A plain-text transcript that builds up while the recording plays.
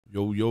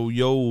Yo, yo,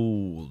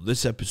 yo.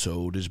 This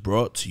episode is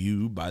brought to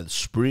you by the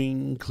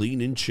spring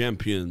cleaning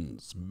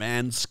champions,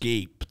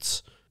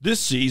 Manscaped. This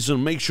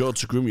season, make sure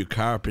to groom your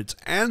carpets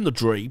and the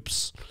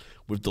drapes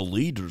with the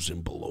leaders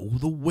in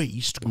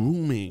below-the-waist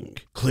grooming.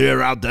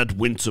 Clear out that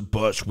winter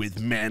bush with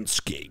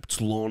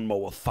Manscaped's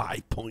Lawnmower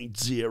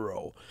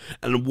 5.0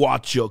 and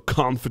watch your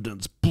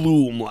confidence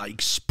bloom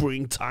like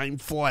springtime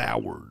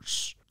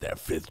flowers. Their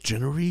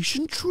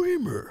 5th-generation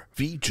trimmer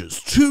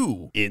features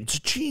 2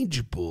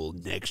 interchangeable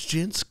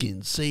next-gen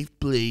skin-safe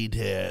blade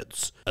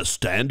heads, a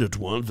standard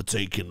one for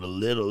taking a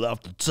little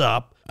off the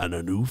top, and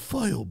a new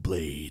file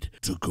blade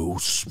to go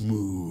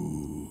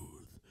smooth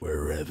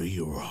wherever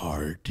your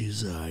heart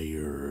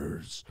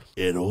desires.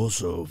 It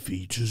also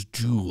features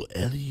dual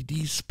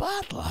LED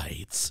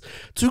spotlights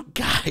to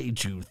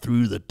guide you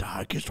through the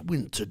darkest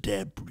winter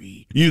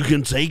debris. You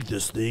can take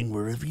this thing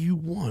wherever you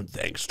want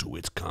thanks to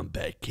its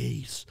compact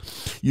case.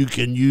 You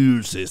can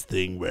use this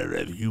thing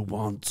wherever you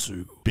want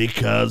to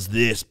because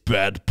this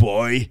bad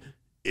boy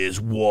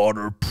is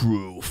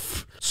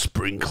waterproof.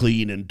 Spring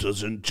cleaning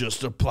doesn't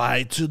just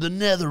apply to the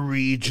nether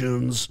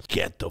regions.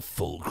 Get the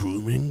full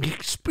grooming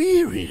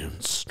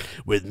experience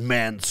with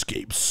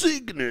Manscaped's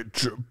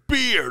signature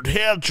beard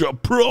hedger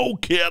pro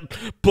kit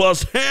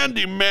plus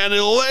handyman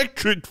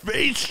electric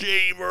face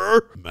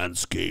shaver.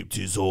 Manscaped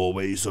is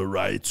always the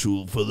right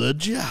tool for the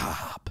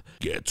job.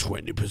 Get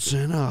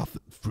 20% off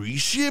free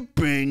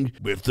shipping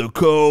with the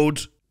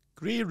code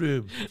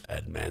GREENROOM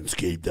at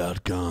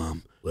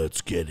manscaped.com.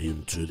 Let's get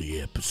into the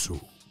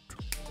episode.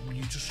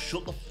 You just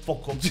shut the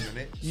fuck up a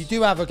minute. You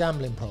do have a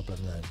gambling problem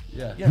then.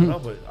 Yeah. Yeah, no,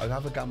 but I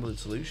have a gambling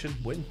solution.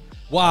 Win.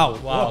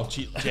 Wow.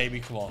 Jamie,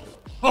 come on.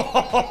 No,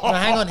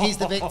 hang on, he's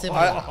the victim.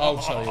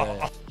 Oh, sorry,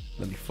 yeah.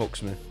 Then he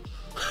fucks me.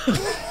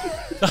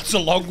 That's a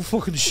long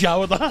fucking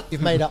shower, that.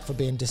 You've made up for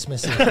being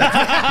dismissive.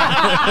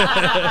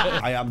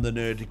 I am the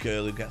nerdy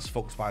girl who gets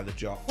fucked by the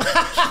jock.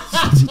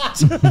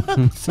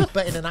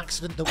 But in an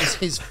accident that was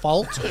his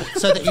fault,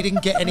 so that you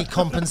didn't get any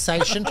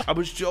compensation. I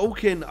was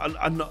joking.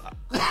 I'm not.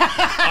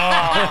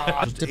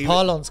 Did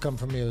parlance come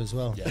from you as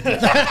well?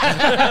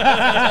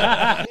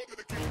 Yeah.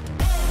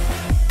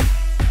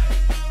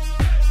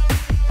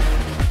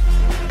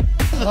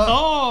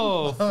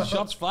 Oh,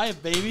 shots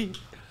fired, baby.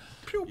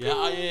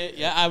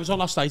 Yeah, I was on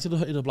last night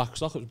in a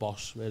Blackstock. It was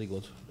boss. Really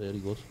good.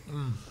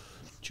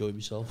 Enjoyed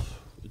myself.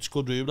 It's a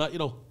good room, that, you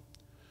know.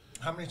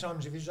 How many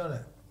times have you done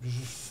it?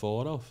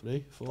 4 or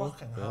 3. 4.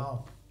 Fucking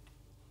hell.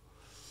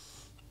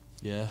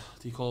 Yeah,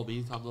 do you call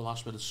me? I'm the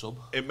last minute sub.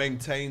 It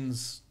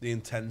maintains the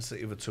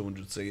intensity of a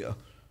 200-seater,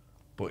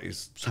 but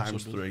it's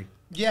times 3.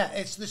 Yeah,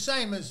 it's the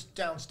same as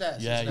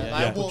downstairs. Yeah, isn't it? yeah,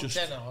 Like, yeah. I walked Just-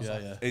 in and I was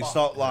like, yeah. It's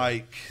not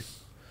like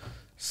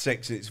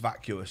 6 and it's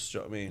vacuous. Do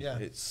you know what I mean? Yeah.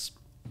 It's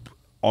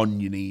on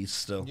your knees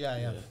still.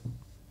 Yeah.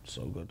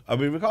 So good. Are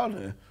we recording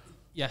it?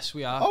 Yes,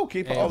 we are. Oh,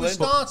 keep it on We then.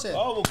 started.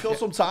 Oh, we'll kill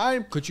some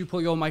time. Could you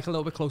put your mic a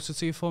little bit closer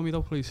to you for me,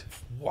 though, please?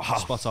 Wow.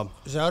 Spot on.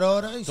 Is that all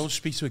it is? Don't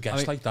speak to a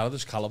guest like that.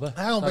 There's calibre.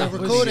 Hang on, we're That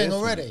was recording it.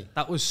 already.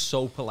 That was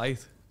so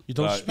polite. You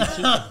don't Right.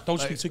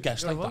 speak to a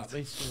guest like that,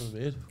 mate. You know what I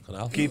mean? Fucking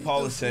hell. Keep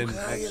all this in.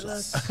 Have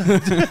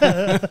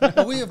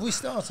we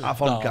started?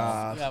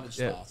 Avant-garde. We haven't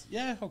started.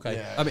 Yeah, okay.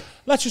 Yeah. I mean,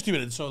 Let's just do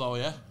an intro, though,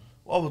 yeah?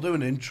 Well, we'll do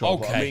an intro,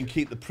 but I Okay. mean,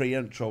 keep the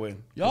pre-intro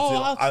in.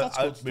 Yeah, that's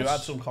good. We've had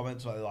some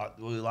comments about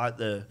we like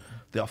the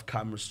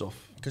off-camera stuff.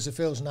 Because it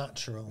feels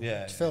natural.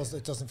 Yeah,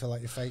 It doesn't feel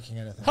like you're faking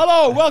anything.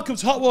 Hello, welcome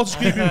to Hot Water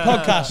Screaming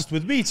Podcast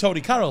with me, Tony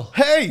Carroll.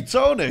 Hey,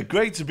 Tony,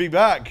 great to be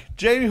back.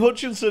 Jamie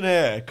Hutchinson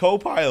here,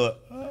 co-pilot.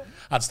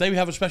 And today we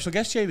have a special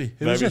guest, Jamie.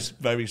 Who is Very, it?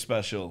 very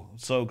special.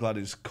 So glad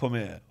he's come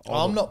here.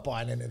 I'm not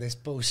buying into this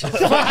bullshit.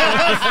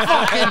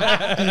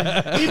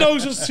 He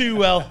knows us too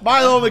well.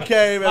 Milo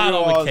McCabe,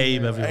 Milo everyone.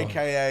 McCabe, everyone.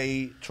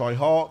 AKA Troy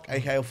Hawke,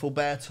 AKA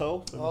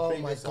Filberto. Oh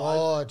my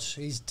God,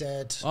 he's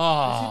dead.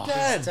 Oh,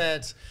 He's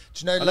dead.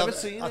 Do you know? never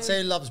seen I'll him. tell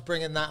you, loves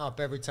bringing that up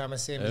every time I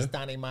see him. It's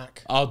Danny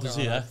Mac. Oh, does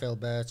he, yeah?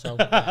 Filberto.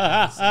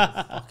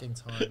 Fucking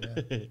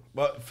time. Yeah.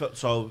 But for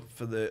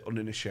the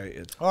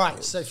uninitiated. All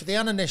right. So for the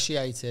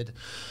uninitiated,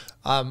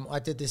 I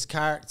did this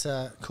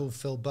character called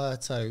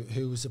Filberto,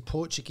 who was a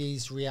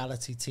Portuguese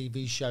reality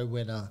TV show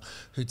winner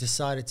who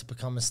decided to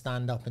become a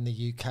stand-up in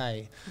the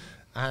UK.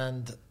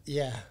 And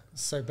yeah,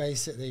 so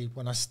basically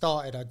when I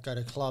started, I'd go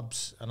to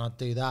clubs and I'd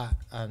do that,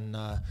 and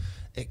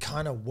it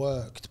kind of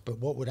worked. But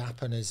what would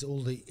happen is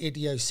all the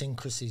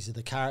idiosyncrasies of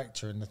the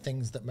character and the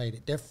things that made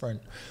it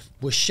different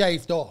were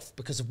shaved off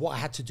because of what I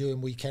had to do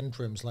in weekend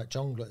rooms like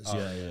Jongleurs.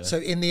 Yeah. So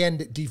in the end,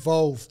 it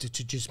devolved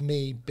to just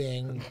me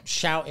being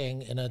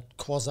shouting in a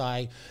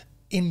quasi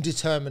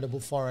indeterminable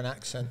foreign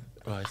accent.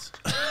 right.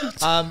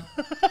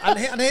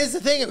 And here's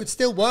the thing, it would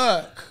still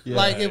work. Yeah,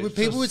 like it's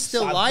people would just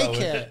still sad like though,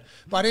 isn't it, it?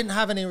 but I didn't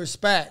have any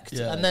respect.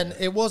 Yeah, and then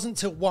it wasn't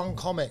till one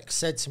comic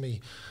said to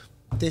me,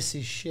 "This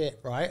is shit,"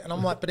 right? And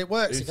I'm like, "But it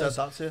works." Who He goes,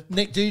 said that to you?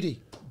 Nick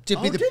Doody. Did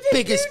me the did he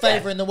biggest do that?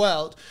 favour in the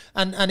world,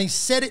 and he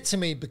said it to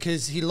me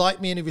because he liked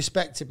me and he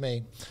respected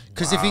me.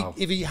 Because Wow.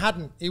 if he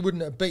hadn't, he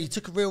wouldn't have. But he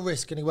took a real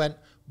risk and he went,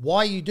 why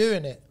are you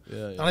doing it?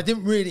 Yeah. And I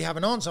didn't really have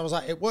an answer. I was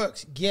like, it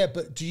works. Yeah,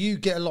 but do you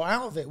get a lot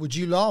out of it? Would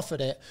you laugh at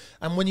it?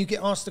 And when you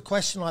get asked a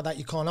question like that,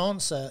 you can't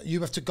answer.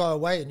 You have to go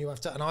away and you have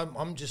to, and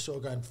I'm just sort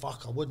of going,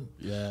 fuck, I wouldn't.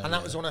 Yeah, and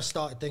that was when I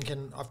started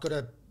thinking, I've got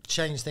to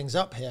change things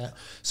up here.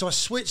 So I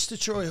switched to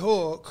Troy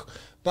Hawke,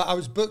 but I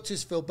was booked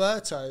as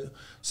Filberto.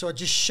 So I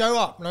just show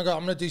up and I go,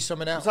 I'm going to do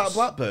something else. Was that a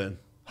Blackburn?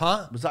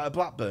 Huh? Was that a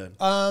Blackburn?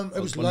 It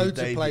was when you loads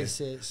of debuted?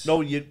 places. No,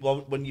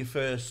 when you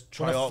first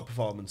try out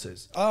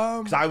performances.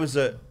 Because I was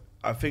at,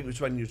 I think it was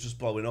when you were just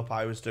blowing up.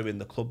 I was doing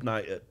the club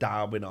night at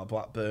Darwin or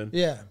Blackburn.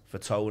 Yeah. For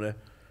Tony, and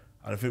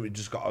I think we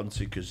just got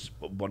onto because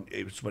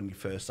it was when you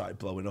first started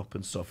blowing up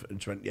and stuff.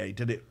 And he went, yeah, he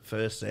did it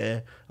first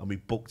there, and we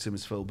booked him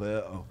as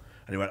Filberto,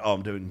 and he went, oh,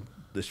 I'm doing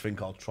this thing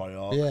called Troy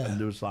Hawke, Yeah. and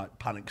there was like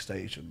panic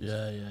stations.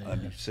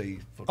 And you see.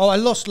 Oh, I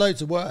lost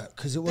loads of work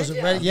because it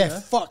wasn't ready. Yeah,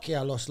 fuck yeah,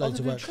 I lost loads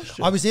of they work. didn't trust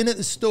you? I was in at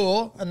the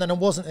store and then I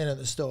wasn't in at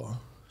the store.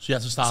 So you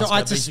had to start. So I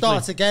had to basically.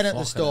 start again at the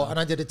Fucking store, hell. and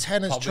I did a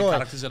 10 as Public Troy,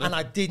 characters, innit? and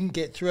I didn't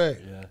get through.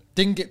 Yeah.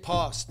 Didn't get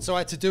past. So I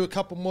had to do a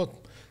couple more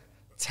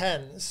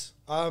 10s.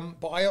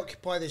 But I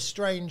occupy this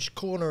strange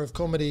corner of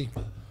comedy,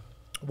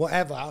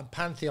 whatever,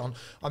 Pantheon.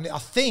 I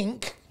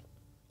think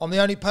I'm the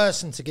only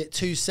person to get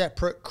 2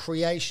 separate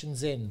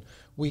creations in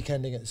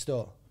weekending at the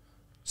store.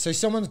 So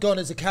someone's gone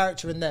as a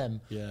character in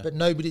them, but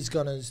nobody's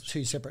gone as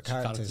 2 separate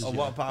characters. Oh,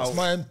 what about It's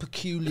my own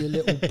peculiar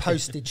little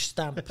postage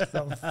stamp that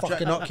I'm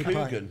fucking occupying.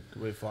 Coogan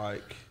with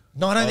like?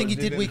 No, I don't Oh, think he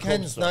did did in the club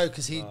weekends. stuff? No,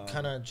 because he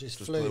kind of just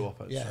flew. blew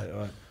up. Yeah,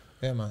 Right.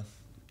 yeah, man.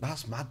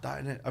 That's mad, that,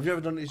 isn't it? Have you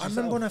ever done it I yourself?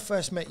 remember when I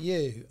first met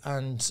you,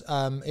 and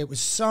it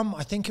was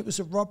I think it was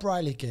a Rob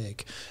Riley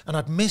gig, and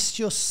I'd missed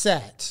your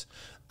set,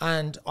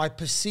 and I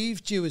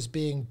perceived you as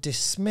being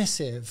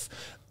dismissive,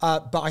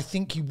 but I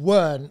think you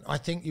weren't. I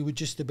think you were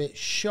just a bit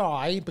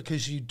shy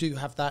because you do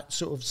have that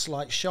sort of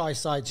slight shy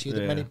side to you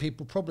that many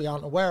people probably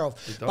aren't aware of.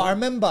 But I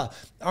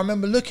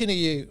remember looking at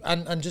you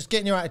and just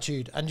getting your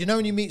attitude, and you know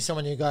when you meet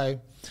someone, you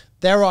go,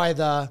 they're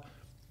either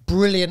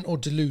brilliant or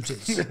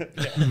deluded. Do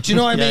you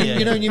know what I mean?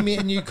 You know when you meet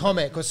a new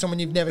comic or someone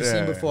you've never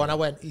seen before, and I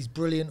went, he's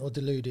brilliant or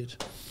deluded.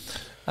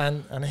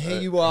 And here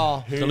you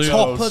are,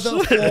 top of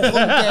the fucking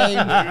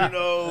game. Who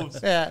knows?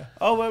 Yeah.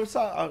 Oh, where was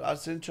that?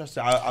 That's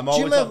interesting.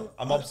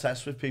 I'm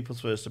obsessed with people's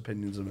first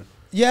opinions of me.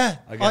 Yeah.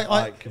 I get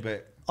like a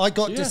bit. I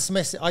got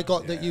dismissive. I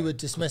got that you were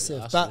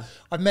dismissive, but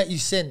I've met you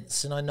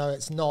since, and I know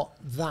it's not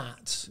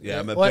that. Yeah,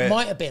 I'm a well, bit, it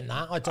might have been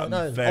that. I don't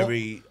know.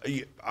 Very.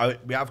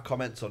 We have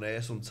comments on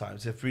here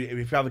sometimes. If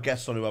you have a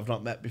guest on who I've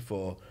not met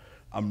before,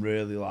 I'm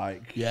really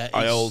like. Yeah,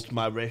 I hold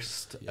my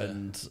wrist,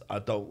 and I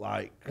don't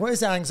like. What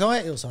is it?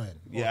 Anxiety or something?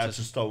 Yeah, I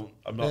just don't.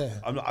 I'm not. Yeah.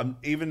 I'm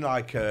even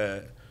like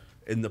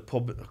in the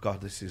pub.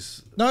 God, this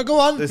is. No, go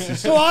on. This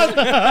is go on. Keep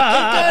going,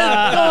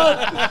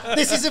 go on.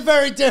 This is a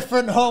very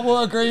different hot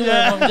water green room,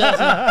 I'm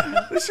guessing.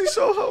 This is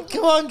so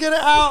helpful. Come on, get it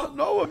out.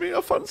 No, I mean,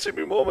 I fancy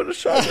me moment of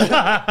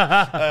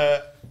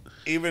shower.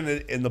 Even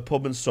in the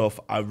pub and stuff,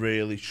 I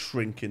really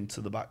shrink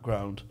into the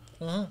background.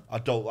 I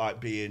don't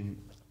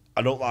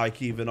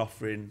like even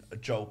offering a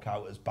joke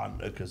out as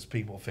banter because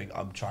people think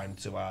I'm trying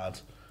too hard.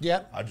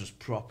 Yeah. I just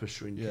proper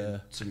shrink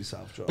into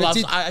myself. But Well,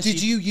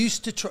 did you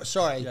used to try?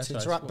 Sorry to sorry,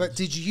 interrupt, but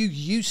did you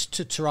used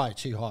to try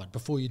too hard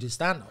before you did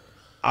stand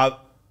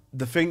up?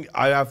 The thing,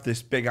 I have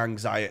this big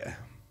anxiety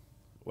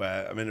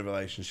where I'm in a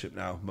relationship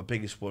now. My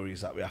biggest worry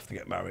is that we have to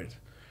get married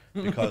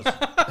because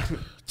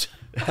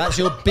That's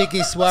your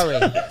biggest worry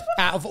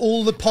out of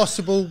all the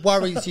possible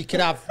worries you could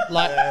have,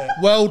 like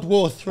World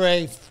War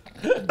III,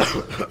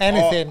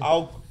 anything.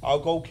 I'll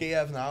go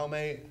Kiev now,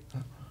 mate.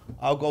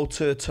 I'll go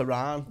to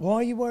Tehran. Why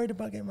are you worried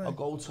about getting married? I'll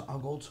go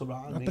to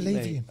Tehran. I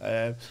believe you.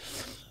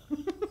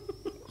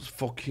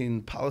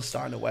 Fucking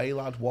Palestine away,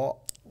 lad. What?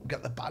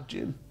 Get the badge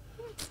in.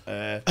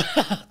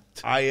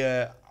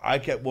 I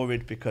get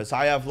worried because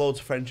I have loads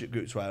of friendship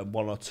groups where I'm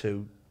one or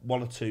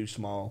two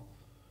small.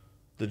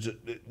 I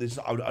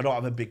don't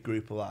have a big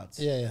group of lads.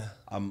 Yeah.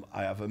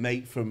 I have a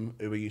mate from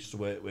who I used to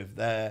work with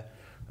there,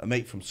 a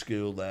mate from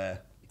school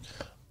there,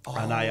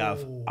 and I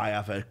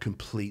have a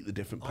completely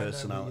different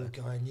personality. I know where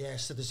you're going. Yeah,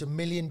 so there's a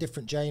million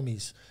different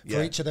Jamies for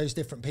Yeah. each of those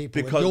different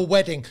people. Because- At your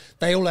wedding,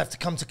 they all have to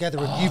come together,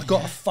 and you've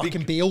got to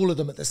fucking be all of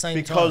them at the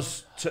same time.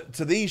 Because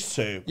to these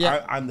two,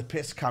 Yeah. I'm the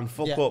piss can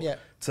fuck Yeah, up. yeah.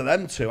 To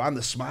them two, I'm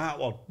the smart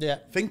one. Yeah.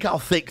 Think how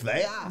thick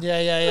they are.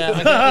 Yeah.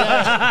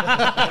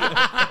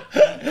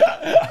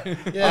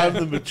 I'm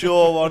the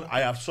mature one.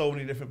 I have so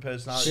many different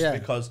personalities Yeah.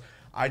 because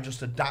I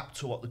just adapt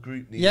to what the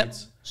group needs. Yep.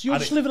 So you're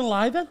And just living a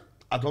lie then?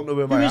 I don't know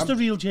who Who I is am. the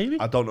real Jamie?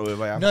 I don't know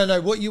who I am.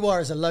 No, what you are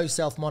is a low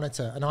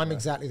self-monitor, and I'm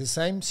exactly the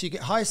same. So you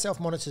get high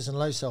self-monitors and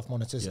low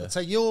self-monitors. Yeah. So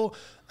you're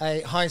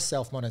a high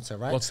self-monitor,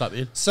 right? What's that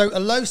mean? So a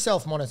low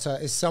self-monitor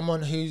is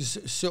someone who's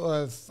sort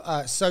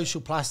of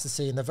social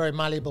plasticity, and they're very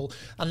malleable,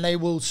 and they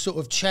will sort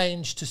of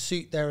change to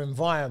suit their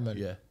environment,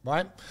 Yeah.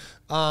 right?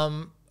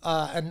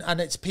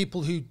 and it's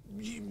people who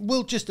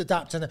will just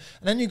adapt, and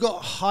then you've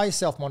got high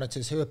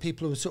self-monitors who are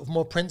people who are sort of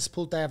more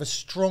principled. They have a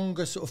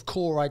stronger sort of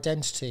core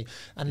identity,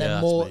 and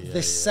they're more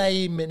the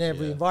same in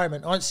every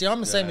environment. Honestly, I'm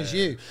the same as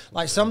you.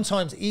 Like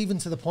sometimes, even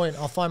to the point,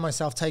 I'll find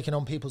myself taking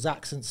on people's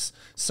accents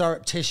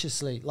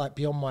surreptitiously, like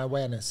beyond my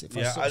awareness. If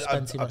I sort of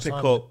spend too much time. I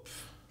pick up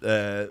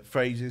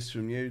phrases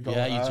from you. Don't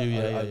Yeah, I?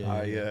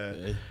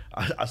 you do.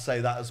 I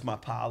say that as my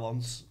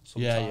parlance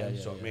sometimes.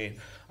 You know what I mean?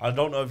 I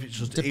don't know if it's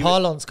just... The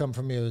parlance come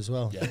from you as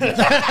well. Yeah.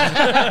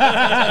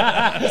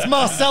 It's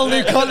Marcel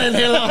new content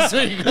here last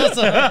week. No,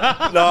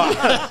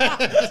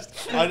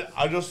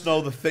 I just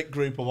know the thick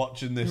group are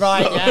watching this.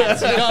 Right, yeah.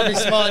 So you got to be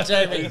smart,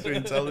 Jamie. It's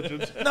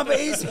intelligent. No, but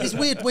it's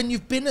weird when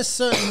you've been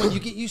when you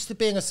get used to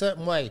being a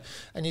certain way,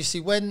 and you see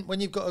when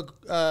you've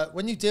got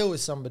when you deal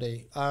with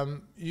somebody,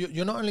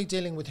 you're not only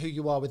dealing with who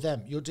you are with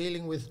them, you're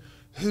dealing with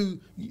who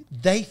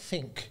they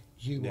think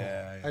you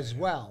are as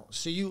well.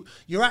 So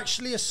you're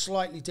actually a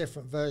slightly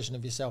different version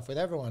of yourself with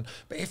everyone.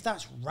 But if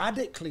that's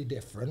radically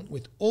different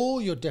with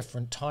all your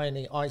different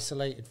tiny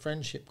isolated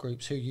friendship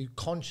groups who you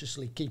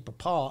consciously keep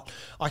apart,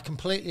 I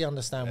completely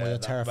understand why you're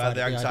terrified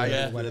the of the anxiety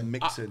idea with the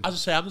mixing. As I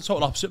say, I'm the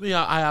total opposite. Me,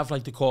 I have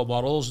like the core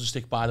morals and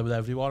stick by them with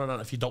everyone.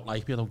 And if you don't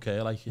like me, I don't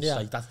care. Like it's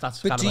like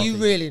that's. But do you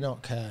really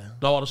not care?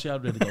 No, honestly, I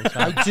really don't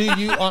care. Do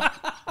you?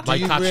 My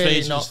do you catchphrase really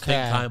is not think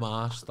care? I'm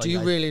arsed. Like, Do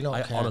you really not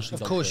I care? honestly Of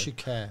don't course care. you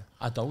care.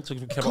 I don't. I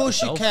care Of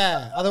course you about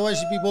myself. care.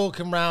 Otherwise, you'd be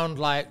walking around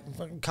like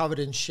fucking covered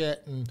in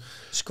shit and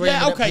screaming.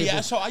 Yeah, at okay, people.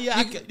 yeah. So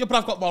but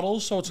I've got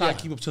models, so I try to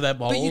keep up to their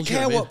models. But you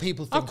care what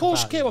people think. Of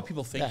course, about care you. what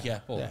people think. Yeah,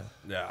 I'm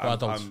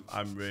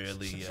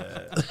really,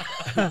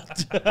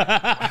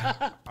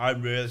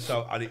 I'm really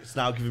so, and it's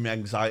now giving me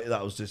anxiety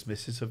that I was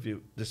dismissive of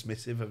you.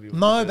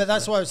 No, but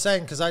that's what I was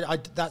saying, because I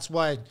that's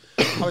why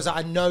I was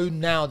like, I know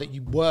now that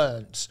you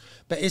weren't.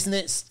 But isn't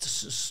it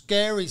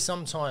scary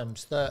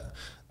sometimes that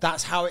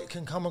that's how it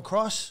can come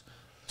across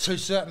to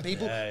certain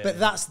people? But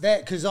that's there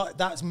because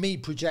that's me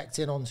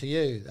projecting onto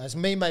you. That's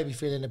me maybe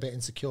feeling a bit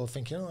insecure,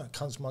 thinking, oh, that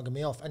cunt's mugging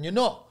me off, and you're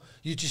not.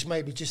 You just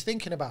maybe just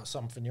thinking about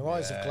something. Your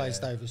eyes have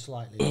glazed over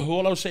slightly.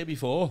 All I was saying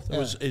before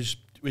is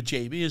with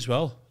Jamie as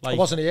well. Like, I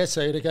wasn't here,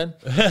 say it again.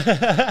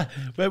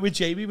 But with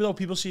Jamie,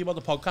 people see him on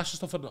the podcast and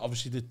stuff, and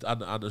obviously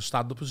and the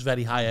stand-up was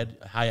very high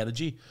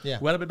energy. Yeah.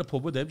 When I'm in the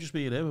pub with him, just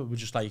me and him, we're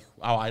just like,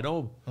 how I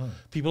know him.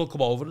 People will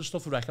come over and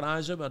stuff and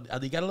recognise him, and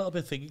they get a little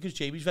bit thinking, because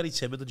Jamie's very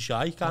timid and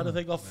shy kind of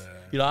thing.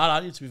 You know, I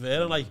need to be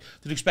fair, and like,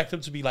 they expect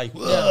him to be like,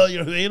 whoa, you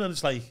know what I mean? And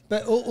it's like...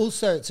 But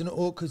also, it's an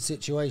awkward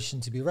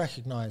situation to be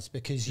recognised,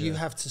 because you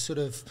have to sort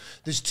of...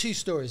 There's two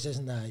stories,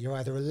 isn't there? You're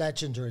either a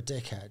legend or a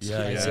dickhead.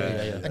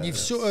 And you've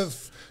sort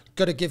of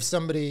got to give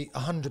somebody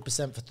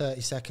 100% for 30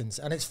 seconds,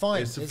 and it's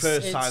fine. It's the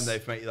first time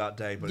they've met you that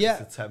day, but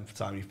it's the 10th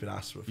time you've been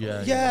asked for a photo.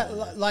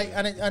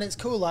 And it's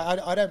cool. Like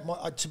I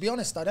don't. To be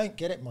honest, I don't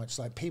get it much.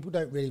 Like people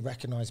don't really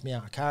recognise me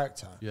out of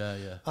character.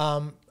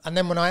 And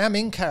then when I am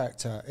in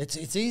character,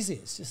 it's easy.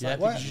 It's just like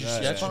work.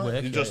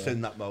 You're just in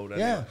that mode.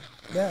 Anyway.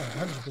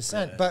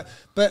 100%.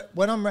 But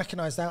when I'm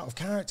recognised out of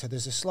character,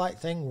 there's a slight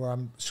thing where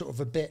I'm sort of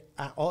a bit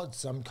at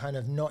odds. I'm kind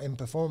of not in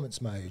performance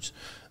mode,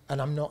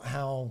 and I'm not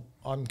how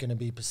I'm going to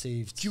be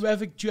perceived. Do you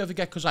ever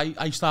get, because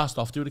I started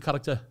off doing a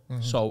character,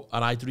 so,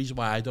 and the reason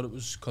why I done it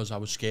was because I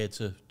was scared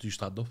to do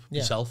stand-up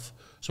myself,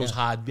 so I was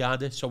hiding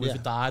behind it, so if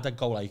it died, I'd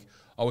go like,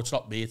 oh, it's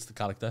not me, it's the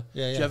character.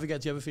 Do you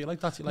ever feel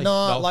like that? Like,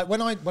 no, like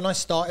when I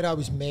started, I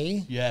was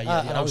me. And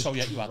I was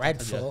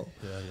dreadful.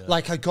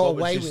 Like I got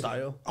away with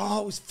style?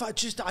 Oh, it was I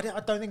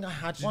don't think I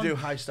had one. Did you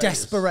do high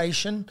status?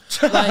 Desperation.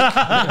 Like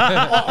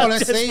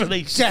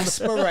honestly,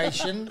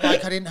 desperation.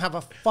 Like I didn't have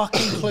a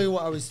fucking clue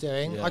what I was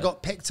doing. I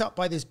got picked up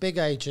by this big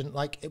agent,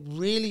 like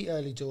really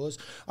early doors.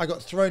 I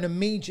got thrown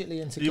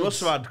immediately into. You must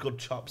have had good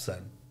chops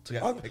then to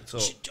get picked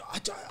up.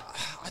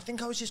 I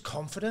think I was just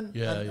confident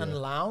and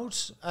loud.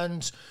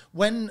 And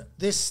when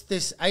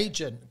this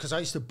agent, because I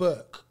used to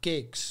book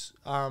gigs,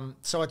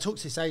 so I talked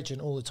to this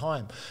agent all the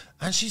time,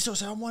 and she sort of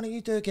said, oh, why don't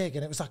you do a gig?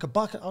 And it was like a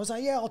bucket. I was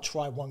like, yeah, I'll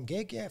try one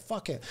gig. Yeah,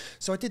 fuck it.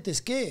 So I did this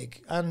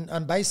gig,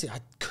 and basically I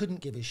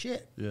couldn't give a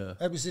shit.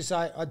 It was just,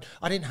 I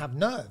didn't have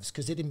nerves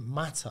because it didn't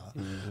matter.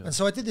 And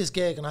so I did this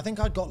gig, and I think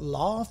I got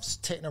laughs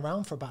titting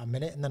around for about a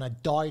minute, and then I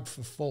died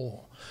for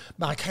 4.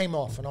 But I came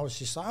off, and I was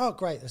just like, oh,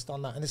 great, let's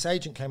done that. And this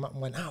agent came up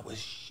and went, oh, it was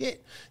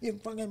shit. You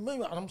fucking move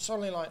it. And I'm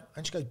suddenly like,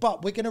 and she goes,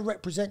 but we're going to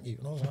represent you.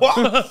 And I was like,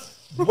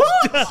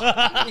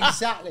 what?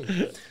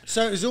 Exactly.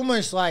 So it was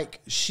almost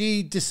like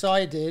she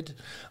decided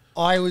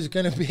I was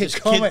going to be a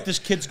comic. This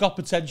kid's got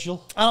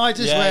potential. And I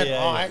just went,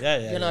 all right,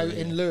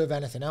 in lieu of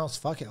anything else,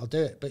 fuck it, I'll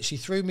do it. But she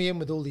threw me in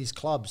with all these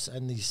clubs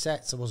and these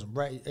sets. I wasn't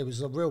ready. It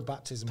was a real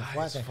baptism of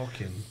fire.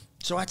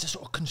 So I had to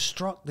sort of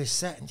construct this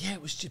set, and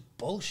it was just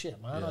bullshit,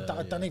 man.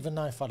 I don't even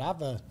know if I'd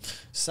ever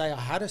say I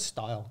had a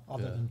style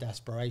other than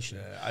desperation.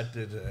 Yeah, I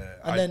did.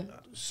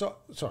 Sorry.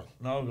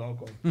 No, go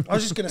on. I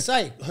was just going to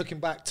say, hooking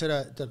back to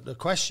the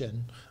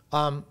question,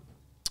 my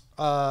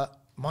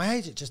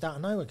agent just out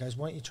of nowhere goes,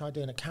 why don't you try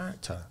doing a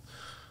character?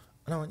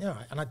 And I went, yeah,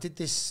 right. And I did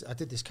this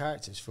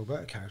character, this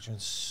Filberto character, and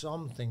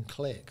something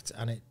clicked,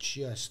 and it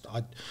just,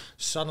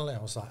 suddenly I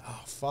was like,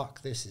 oh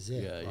fuck, this is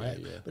it, right?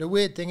 Yeah. But the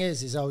weird thing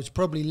is I was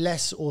probably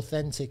less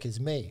authentic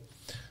as me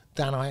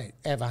than I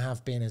ever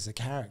have been as a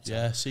character.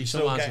 Yeah, see,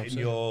 still getting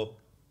your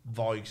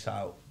voice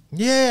out.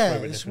 Yeah,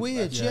 it's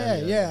weird.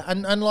 Yeah.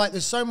 And like,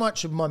 there's so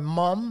much of my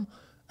mum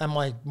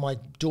and my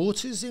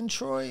daughters in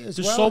Troy as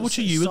well. There's so much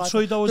of you in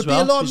Troy though as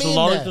well.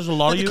 There's a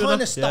lot of you in the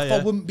kind of it. stuff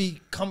I wouldn't be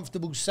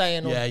comfortable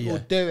saying or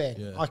doing.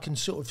 Yeah. I can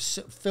sort of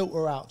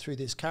filter out through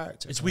this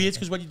character. It's weird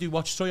because when you do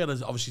watch Troy, and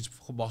obviously it's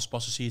boss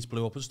to see it's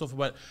blew up and stuff. And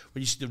when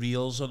you see the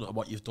reels and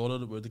what you've done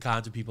and the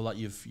kind of people that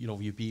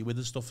you've been with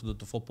and stuff, and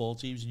the football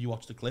teams, and you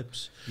watch the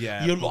clips.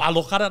 Yeah, I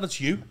look at it and it's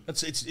you.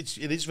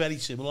 It is very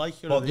similar.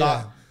 Like, you know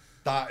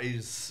that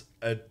is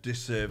a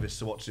disservice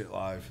to watching it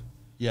live.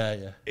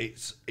 Yeah.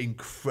 It's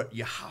incredible.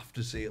 You have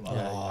to see it live.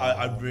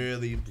 I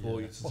really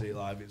implore you to see it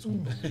live. It's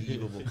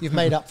unbelievable. You've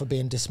made up for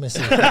being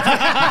dismissive.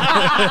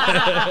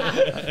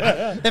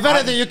 If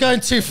anything, you're going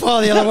too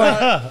far the other way.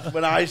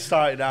 When I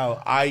started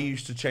out, I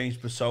used to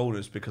change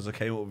personas because I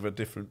came up with a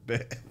different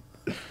bit.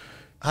 So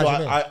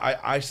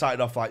I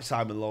started off like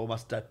Simon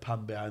Lomas,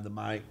 deadpan behind the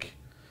mic.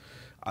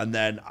 And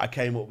then I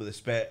came up with this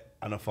bit,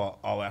 and I thought,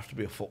 I have to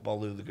be a football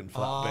hooligan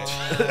for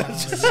that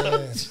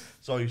bit.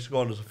 So I used to go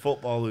on as a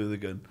football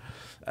hooligan.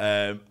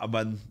 And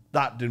when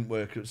that didn't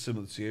work, it was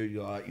similar to you.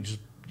 You're like,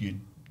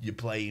 you're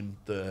playing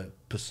the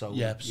persona.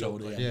 Yeah,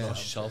 persona.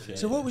 Yourself,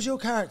 So what was your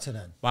character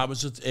then? Well, it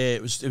was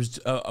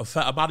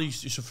a man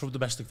who's from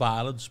domestic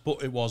violence,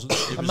 but it wasn't.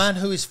 A man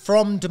who is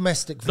from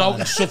domestic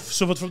violence. No,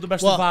 suffered from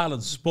domestic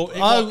violence. But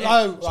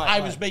I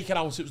was making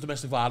out it was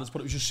domestic violence, but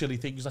it was just silly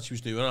things that she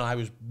was doing, and I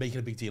was making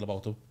a big deal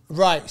about them.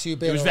 Right. So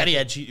it was very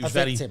edgy. It was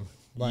very victim.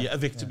 Right. Yeah, a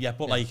victim,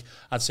 but like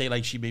I'd say,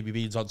 like she made me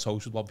beans on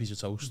toast with one piece of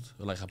toast,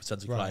 and like I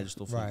pretend to cry and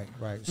stuff. Right.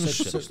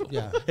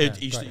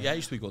 It used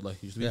to be good.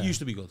 Like it used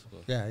to be good.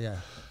 Yeah.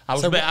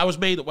 I was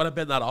made when I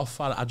bent that off.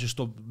 I just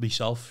done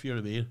myself. You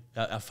know what I mean?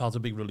 I felt a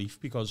big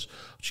relief because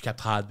I just kept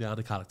hiding behind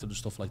the character and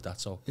stuff like that.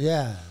 So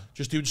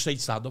just doing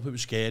straight stand up, it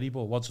was scary.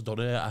 But once I've done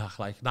it,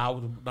 now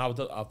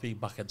that I've been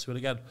back into it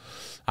again,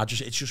 it's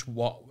just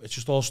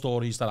all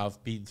stories that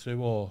I've been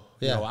through, or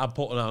you know, I'm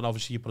putting on.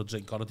 Obviously, you put a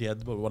drink on at the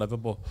end, but whatever.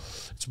 But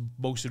it's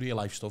mostly real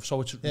life stuff.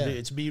 So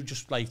it's me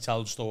just like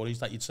telling stories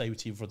that you'd say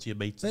with you in front of your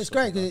mates. It's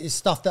great because it's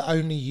stuff that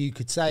only you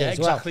could say. Yeah, as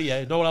exactly.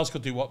 Well. Yeah, no one else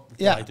could do what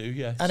I do.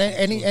 Yeah, and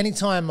any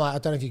time, like I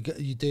don't know if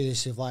you do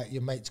this, if like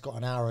your mate's got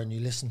an hour and you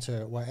listen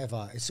to it,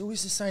 whatever. It's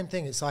always the same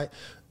thing. It's like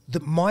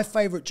my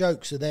favourite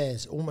jokes are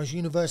theirs, almost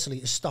universally.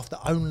 Is stuff that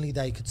only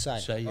they could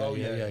say.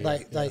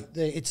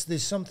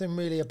 There's something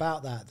really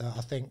about that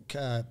I think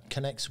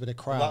connects with a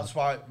crowd. Well, that's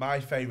why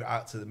my favourite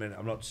actor at the minute,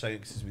 I'm not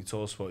saying because he's my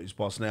tour sport, is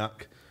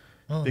Wozniak.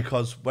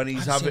 Because when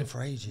he's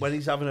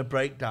having a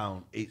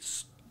breakdown,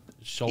 it's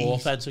so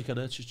authentic, and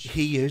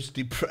he is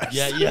depressed.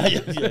 Yeah.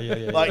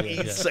 Like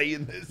he's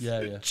saying this,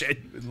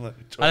 genuinely.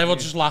 And everyone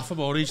just laughing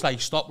more. He's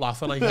like, stop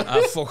laughing! Like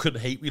I fucking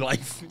hate me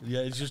life. Yeah,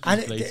 it's just.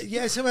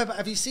 So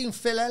have you seen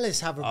Phil Ellis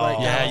have a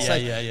breakdown?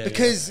 Yeah.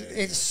 Because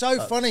it's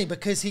so funny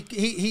because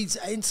he's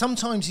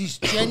sometimes he's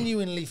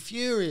genuinely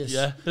furious.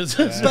 Yeah.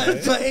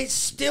 But it's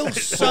still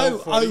so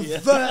funny,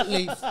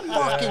 overtly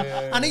fucking.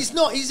 And he's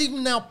not. He's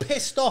even now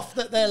pissed off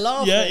that they're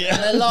laughing.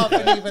 And they're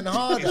laughing even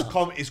harder.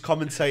 He's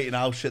commentating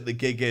how shit the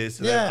gig is.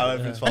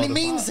 And he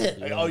means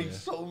it. He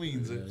so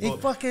means it. He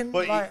fucking.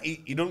 But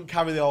he don't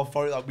carry the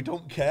authority. Like we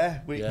don't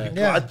care. We're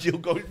glad you're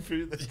going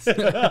through this.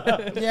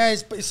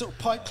 It's sort of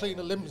pipe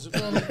cleaner limbs.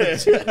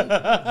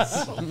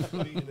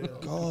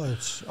 God,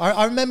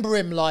 I remember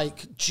him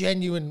like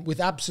genuine with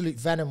absolute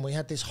venom. We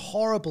had this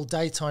horrible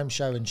daytime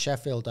show in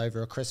Sheffield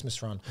over a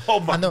Christmas run. Oh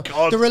my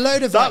God! There were a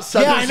load of that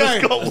I know.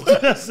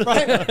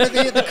 Right, but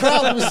the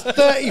crowd was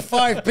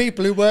 35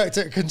 people who worked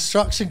at a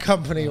construction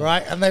company,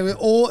 right, and they were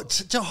all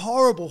such a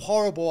horrible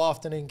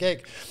afternoon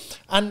gig.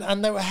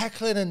 And they were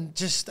heckling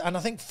and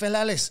I think Phil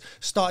Ellis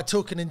started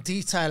talking in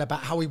detail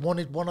about how he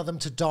wanted one of them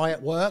to die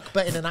at work,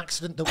 but in an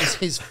accident that was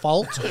his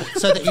fault,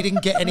 so that he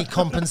didn't get any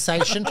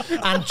compensation,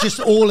 and just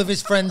all of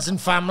his friends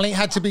and family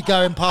had to be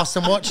going past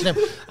and watching him.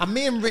 And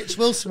me and Rich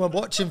Wilson were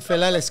watching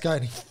Phil Ellis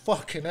going,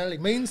 fucking hell, he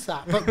means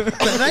that. But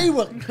they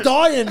were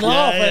dying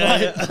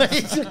laughing.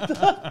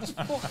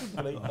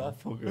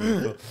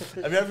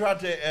 Have you ever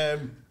had it...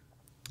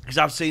 Because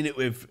I've seen it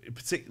with,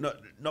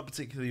 not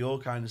particularly your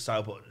kind of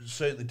style, but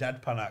certainly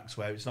deadpan acts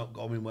where it's not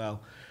going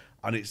well.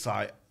 And it's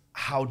like,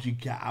 how do you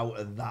get out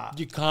of that?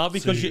 You can't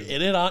because you're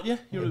in it, aren't you?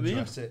 You know what I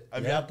mean?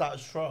 Have you had that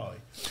as Troy?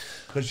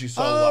 Because you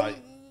saw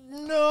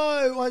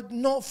No,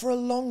 not for a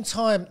long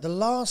time. The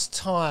last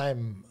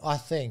time, I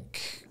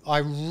think, I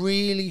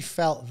really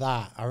felt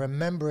that. I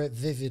remember it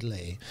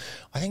vividly.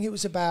 I think it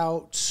was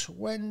about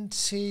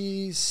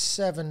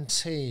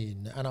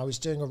 2017, and I was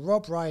doing a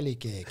Rob Riley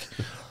gig.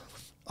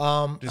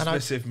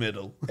 Dismissive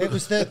middle. It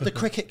was the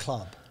cricket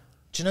club.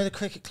 Do you know the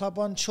cricket club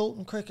one,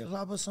 Chorlton Cricket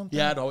Club or something?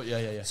 Yeah, no,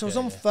 yeah. So I was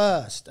on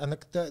first, and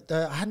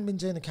I hadn't been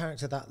doing the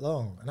character that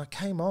long, and I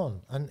came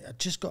on, and I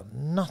just got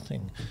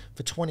nothing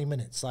for 20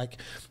 minutes. Like,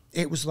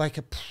 it was like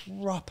a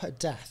proper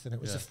death, and it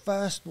was the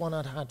first one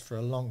I'd had for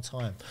a long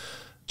time.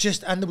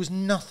 And there was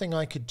nothing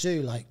I could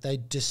do. Like, they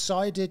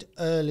decided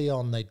early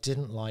on they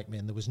didn't like me,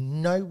 and there was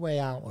no way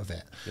out of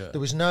it. Yeah.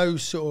 There was no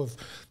sort of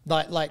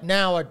like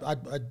now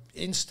I'd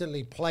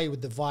instantly play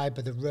with the vibe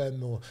of the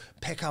room or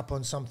pick up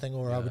on something,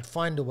 or I would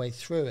find a way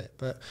through it.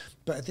 But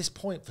at this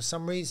point, for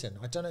some reason,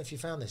 I don't know if you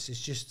found this, it's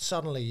just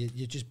suddenly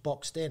you're just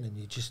boxed in, and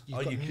you've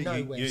got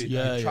nowhere to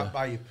go. You're trapped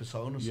by your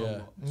persona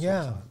somewhat.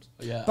 Yeah.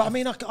 Yeah. But I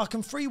mean, I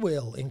can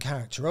freewheel in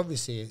character.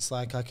 Obviously, it's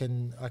like I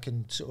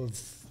can sort of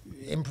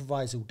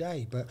improvise all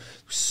day, but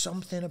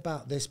something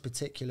about this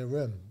particular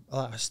room,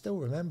 I still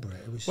remember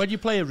it. It was when you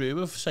play a room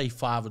of say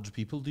 500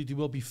 people, there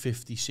will be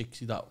 50,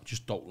 60 that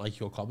just don't like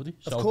your comedy.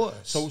 Of course.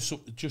 So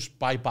just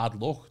by bad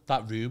luck,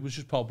 that room was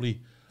just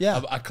probably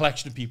a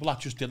collection of people that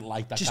just didn't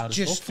like that kind of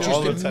stuff.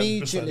 Just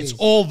immediately, it's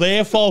all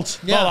their fault,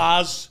 not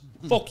ours.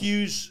 Fuck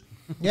yous.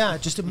 Yeah,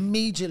 just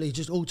immediately,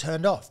 just all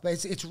turned off.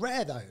 But it's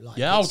rare though. Like,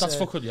 that's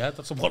fucking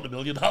that's a 1 in a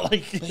million. That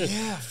like.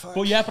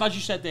 But as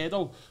you said there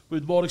though,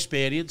 with more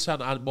experience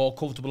and more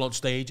comfortable on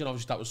stage, and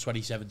obviously that was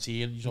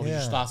 2017. And you only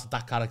just started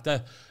that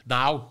character.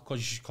 Now,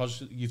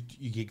 because you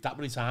gigged that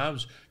many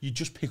times, you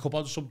just pick up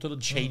on something and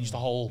change the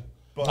whole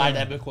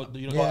dynamic.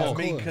 I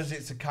mean, because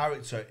it's a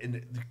character, and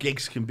the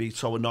gigs can be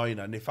so annoying.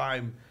 And if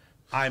I'm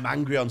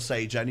angry on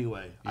stage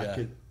anyway,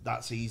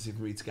 that's easy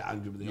for me to get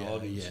angry with the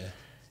audience. Yeah.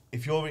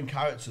 If you're in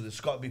character,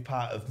 there's got to be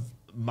part of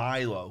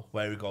Milo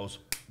where he goes,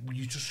 "Will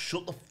you just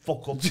shut the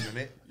fuck up a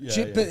minute?"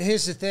 But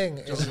here's the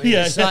thing: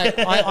 it's like,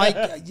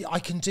 I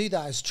can do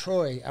that as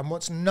Troy, and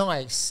what's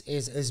nice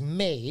is as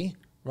me,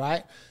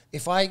 right?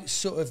 If I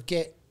sort of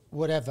get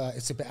whatever,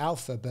 it's a bit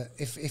alpha, but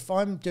if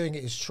I'm doing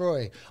it as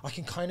Troy, I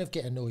can kind of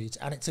get annoyed,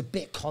 and it's a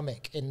bit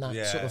comic in that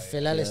sort of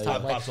Phil Ellis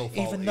type way,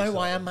 even though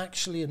I am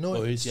actually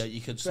annoyed.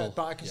 You can still,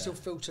 but I can still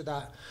filter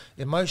that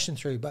emotion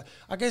through. But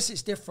I guess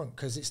it's different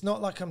because it's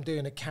not like I'm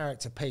doing a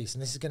character piece,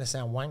 and this is going to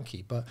sound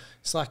wanky, but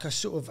it's like I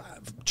sort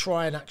of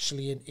try and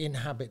actually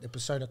inhabit the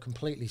persona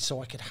completely,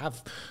 so I could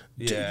have,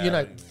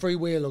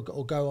 freewheel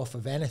or go off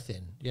of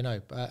anything,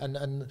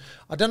 and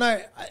I don't know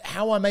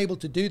how I'm able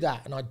to do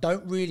that, and I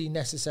don't really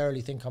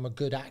necessarily think I'm a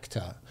good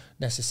actor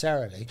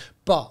necessarily,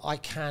 but I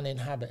can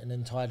inhabit an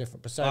entire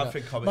different persona. I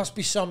think must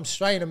be some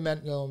strain of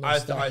mental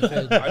illness. I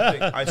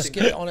think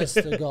get honest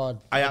to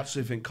God. I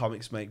actually think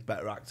comics make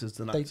better actors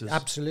than actors.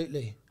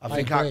 Absolutely. I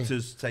think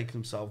actors take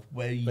themselves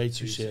way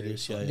too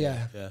serious.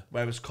 Yeah.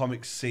 Whereas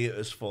comics see it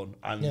as fun,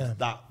 and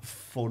that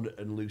fun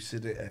and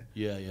lucidity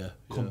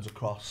comes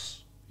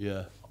across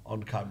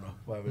on camera.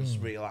 Whereas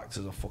real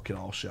actors are fucking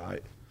all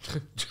shite.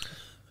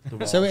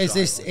 So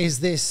is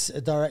this a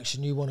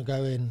direction you want to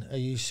go in? Are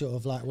you sort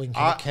of like winking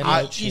at Ken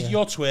Loach?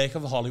 You're twerk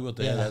of Hollywood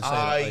there.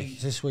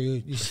 Is this where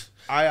is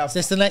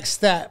this the next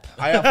step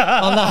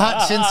on the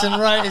Hutchinson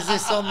Road? Is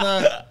this on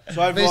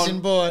the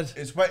vision board?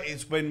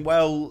 It's been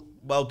well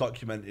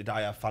documented.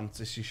 I have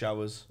fantasy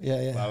showers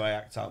where I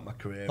act out my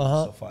career and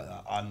stuff like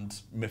that, and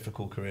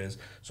mythical careers.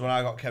 So when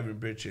I got Kevin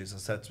Bridges, I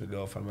said to my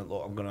girlfriend,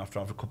 "Look, I'm going to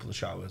have a couple of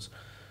showers."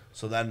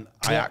 So then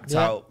I act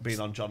out being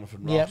on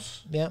Jonathan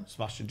Ross,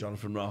 smashing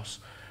Jonathan Ross.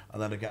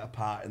 And then I get a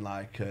part in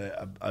like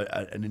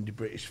an indie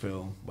British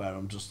film where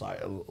I'm just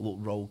like a little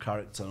role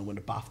character, and I win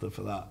a BAFTA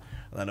for that.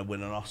 And then I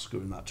win an Oscar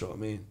in that, do you know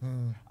what I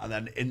mean? And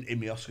then in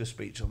my Oscar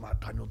speech, I'm like,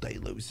 Daniel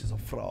Day-Lewis is a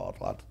fraud,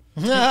 lad.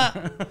 You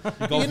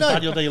go for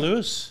Daniel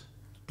Day-Lewis?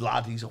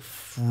 Lad, he's a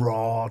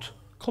fraud.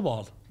 Come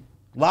on.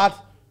 Lad,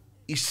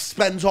 he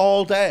spends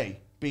all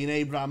day being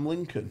Abraham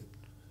Lincoln.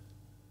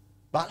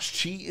 That's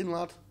cheating,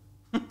 lad.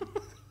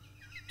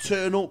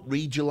 Turn up,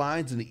 read your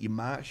lines, and hit your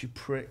marks, you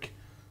prick.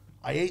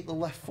 I hate the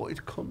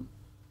left-footed cunt.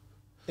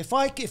 If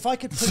I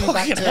could pull you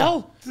back to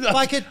hell.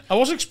 I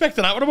wasn't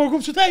expecting that when I woke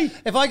up today.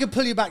 If I could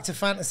pull you back to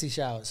fantasy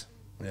showers.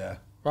 Yeah.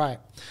 Right.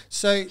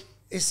 So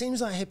it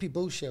seems like hippie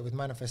bullshit with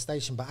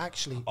manifestation, but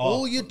actually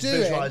all you're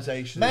doing,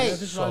 visualization, mate,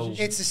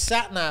 it's a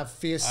sat nav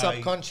for your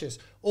subconscious.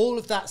 All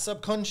of that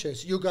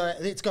subconscious,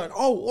 it's going,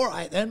 oh, all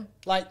right then.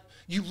 Like,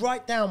 you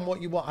write down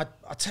what you want.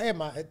 I tell you,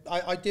 mate,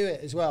 I do it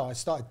as well. I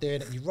started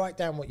doing it. You write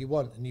down what you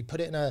want, and you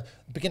put it in a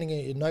beginning of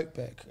your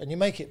notebook, and you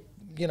make it,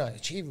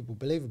 achievable,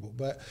 believable.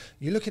 But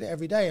you look at it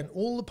every day, and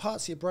all the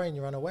parts of your brain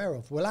you're unaware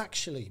of will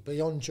actually,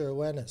 beyond your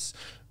awareness,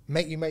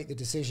 make you make the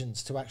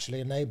decisions to actually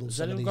enable. Has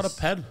anyone got a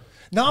pen?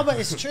 No, but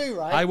it's true,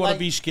 right? I want to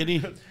be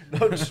skinny.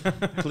 No, just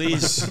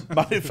please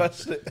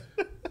manifest it.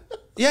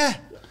 Yeah,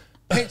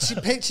 picture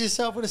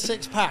yourself with a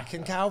 6-pack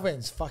and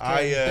Calvin's. Fucking do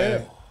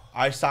it.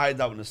 I started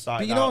that when I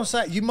started. But you know what I'm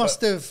saying? You must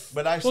have.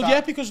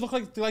 Because look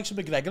like the likes of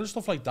McGregor and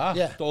stuff like that.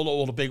 Yeah.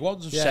 All the big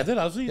ones have said it,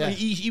 hasn't he? Yeah.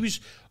 He was.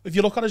 If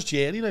you look on his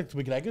journey, like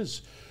the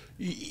McGregor's,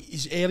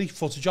 his early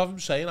footage of him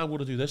saying, "I'm going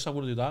to do this, I'm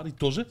going to do that," and he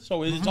does it.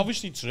 So it's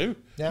obviously true.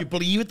 Yeah. You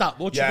believe it that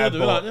much, you're going to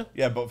do it, aren't you?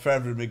 Yeah, but for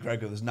every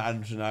McGregor, there's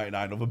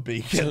 999 other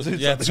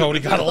beacons. Tony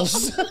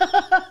Cattles.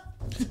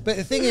 But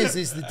the thing is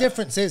the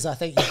difference is, I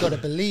think you've got to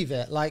believe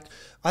it. Like,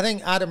 I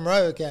think Adam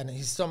Rowe, again,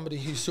 he's somebody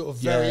who's sort of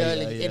very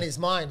early in his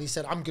mind, he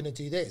said, I'm going to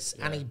do this.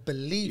 And he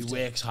believed He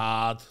works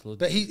hard.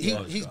 But he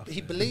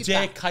believed The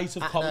that. kite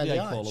of comedy,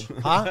 I call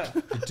him. Huh?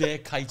 The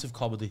Dirk Kite of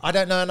comedy. I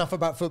don't know enough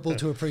about football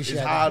to appreciate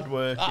He's it. hard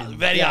working.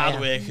 Very hard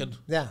working.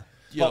 Yeah.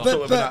 Yeah.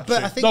 But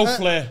I think No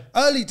flair.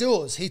 early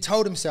doors, he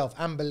told himself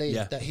and believed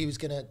Yeah. that he was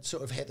going to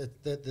sort of hit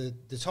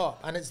the top.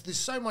 And there's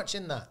so much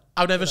in that.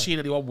 I've never seen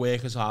anyone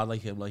work as hard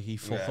like him. Like, he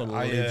fucking Yeah,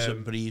 lives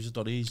and breathes it,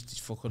 doesn't he? He's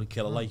fucking a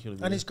killer, like, you know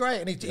what I And mean? it's great.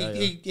 And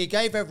he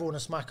gave everyone a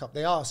smack up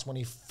the arse when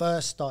he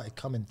first started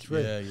coming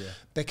through. Yeah, yeah.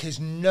 Because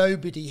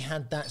nobody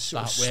had that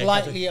sort That of work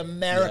slightly ethic.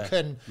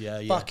 American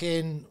Yeah.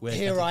 fucking Work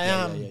here ethic, I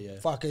am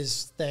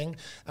fuckers thing.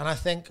 And I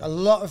think a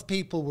lot of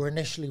people were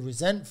initially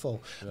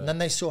resentful. And then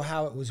they saw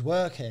how it was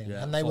working.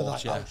 Yeah, and they were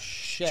thought, like, oh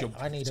shit,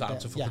 I need a time bit.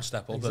 to fucking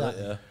step up,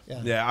 exactly.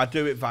 innit? Yeah, I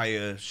do it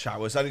via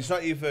showers, and it's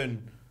not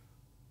even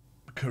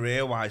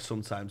career-wise.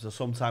 Sometimes I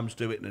sometimes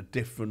do it in a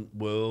different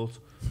world,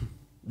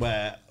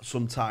 where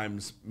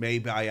sometimes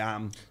maybe I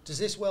am. Does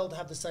this world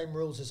have the same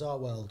rules as our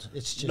world?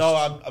 It's just No,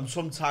 I'm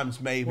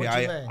sometimes maybe What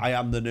do you mean? I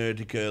am the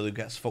nerdy girl who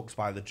gets fucked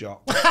by the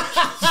jock. Do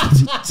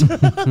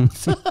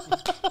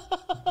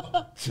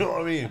you know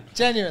what I mean?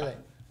 genuinely.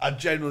 I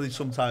generally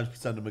sometimes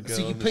pretend I'm a girl.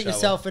 So you in the put shower.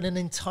 yourself in an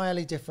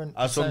entirely different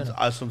persona.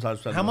 I sometimes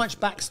pretend How I'm- much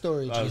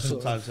backstory do I you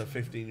sort of... sometimes a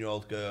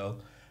 15-year-old girl.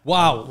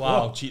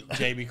 Wow.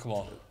 Jamie, come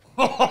on.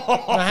 No,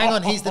 hang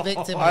on, he's the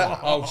victim.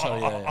 Oh,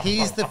 sorry, yeah.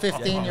 He's the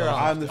 15-year-old.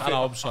 I'm the I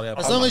know, I'm sorry.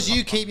 As long as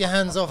you keep your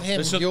hands off him,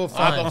 Listen, you're I'm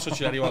fine. not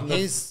touching anyone.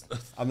 He's...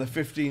 I'm the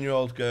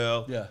 15-year-old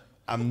girl. Yeah.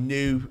 I'm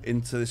new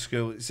into the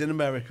school. It's in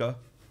America.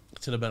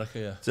 It's in America,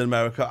 yeah. It's in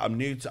America. I'm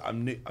new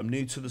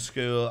to the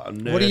school. I'm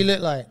new. What do you look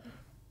like?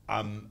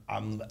 I'm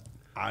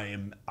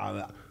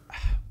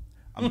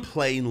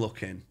plain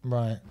looking,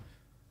 Right.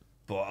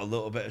 but a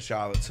little bit of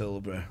Charlotte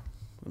Tilbury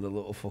and a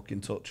little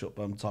fucking touch up.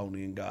 I'm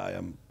Tony and Guy.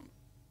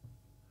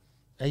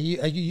 Are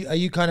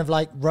you kind of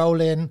like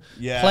rolling,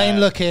 Yeah. plain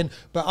looking,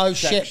 but oh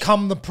shit, Section.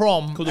 come the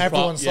prom, Come the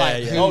everyone's prom, yeah,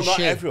 like, yeah. who's No, not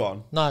she?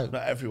 everyone. No,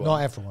 not everyone.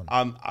 Not everyone.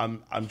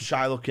 I'm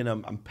shy looking.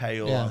 I'm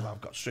pale. Yeah.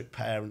 I've got strict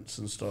parents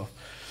and stuff.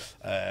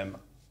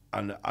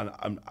 And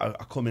I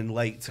come in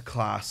late to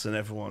class and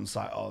everyone's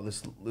like, oh,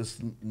 this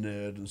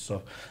nerd and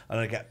stuff. And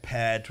I get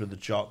paired with the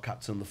jock,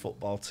 captain of the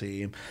football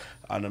team,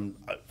 and I'm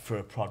for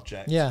a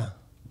project. Yeah.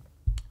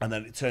 And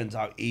then it turns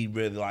out he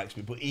really likes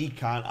me, but he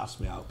can't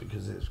ask me out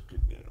because it's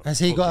Has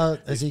he got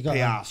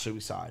a- PR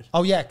suicide.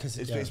 Oh yeah, because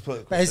It's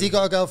political. But has he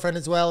got a girlfriend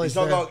as well? He's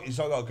not got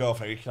a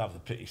girlfriend. He can have the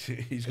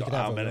pity. He's got can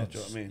have arm it in it. Do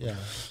once. you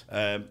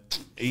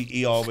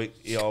know what I mean?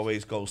 He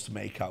always goes to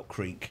Make Out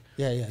Creek.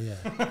 Yeah.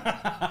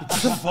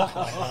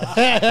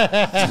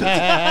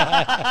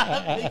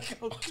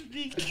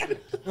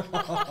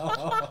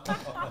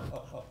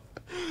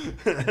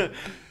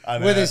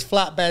 And, With his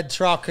flatbed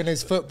truck and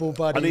his football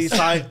buddies. and he's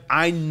like,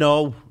 I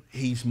know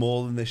he's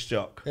more than this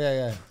jock.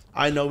 yeah.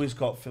 I know he's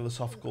got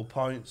philosophical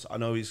points. I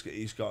know he's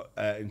got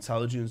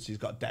intelligence. He's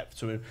got depth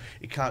to him.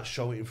 He can't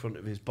show it in front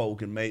of his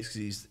bogan mates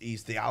because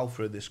he's the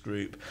alpha of this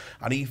group,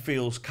 and he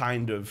feels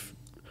kind of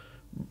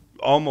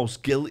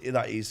almost guilty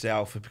that he's the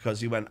alpha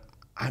because he went,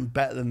 I'm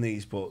better than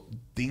these, but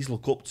these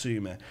look up to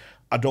me.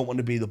 I don't want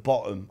to be the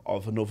bottom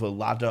of another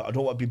ladder. I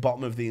don't want to be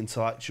bottom of the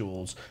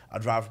intellectuals.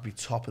 I'd rather be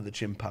top of the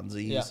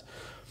chimpanzees. Yeah.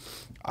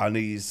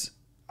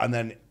 And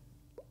then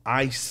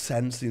I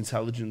sense the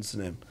intelligence in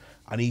him,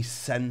 and he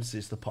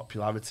senses the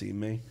popularity in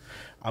me.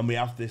 And we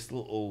have this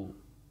little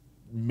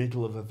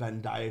middle of a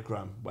Venn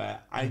diagram where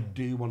I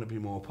do want to be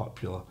more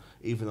popular,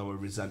 even though I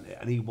resent it.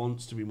 And he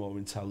wants to be more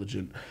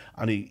intelligent,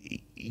 and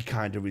he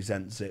kind of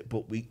resents it.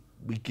 But we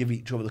give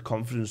each other the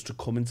confidence to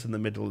come into the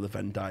middle of the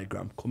Venn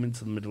diagram.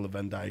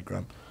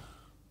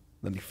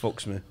 Then he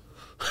fucks me.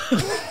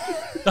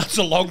 That's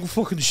a long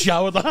fucking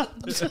shower, that.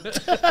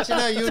 Do you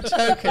know, you were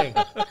joking.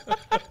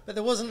 But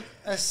there wasn't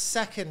a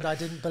second I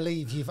didn't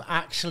believe you've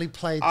actually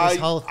played this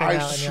whole thing I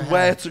out in your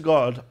swear head. to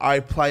God, I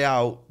play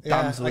out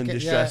Yeah, damsel I in get-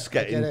 distress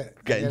yeah, I get it,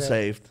 I getting get it.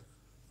 saved.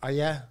 Oh,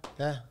 yeah.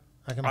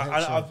 I can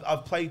picture.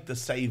 I've played the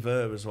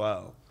saver as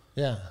well.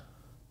 Yeah.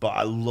 But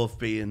I love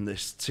being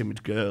this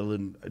timid girl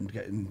and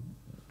getting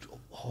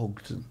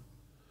hugged. And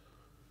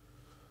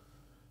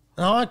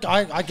No, I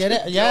get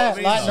it. you know Yeah, what I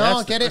mean? like, no, That's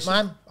I the get it,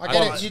 man. I get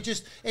Well, it. You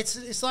just,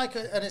 it's like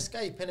an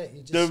escape, innit?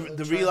 You just sort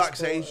the of transport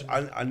relaxation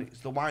and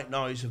it's the white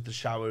noise of the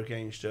shower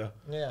against you.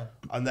 Yeah.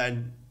 And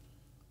then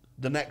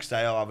the next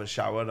day I'll have a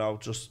shower and I'll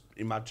just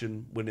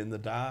imagine winning the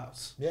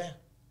darts. Yeah.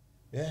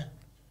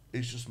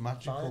 It's just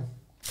magical.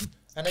 Fine.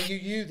 And are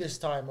you this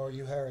time or are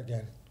you her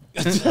again?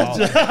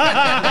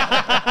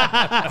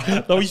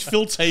 No, he's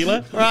Phil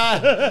Taylor.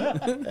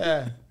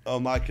 Yeah.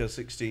 I'm like a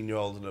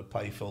 16-year-old and I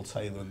play Phil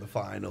Taylor in the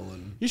final,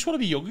 and You just want to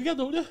be young again,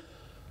 don't you?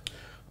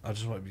 I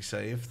just want to be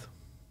saved.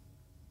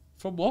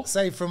 From what?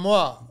 Saved from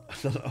what? I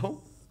don't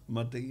know.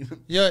 My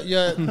demon. You're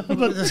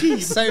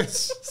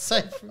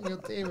saved from your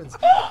demons.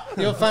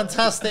 Your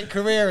fantastic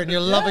career and your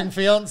loving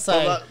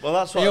fiance. Well,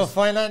 that's what your I was-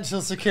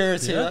 financial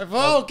security. Like,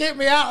 oh, get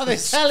me out of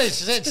this hellish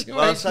situation.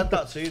 Well, I said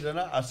that to you, didn't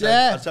I?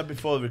 I said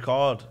before the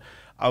record,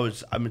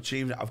 I'm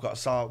achieving it. I've got a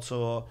sell-out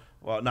tour.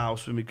 Well, now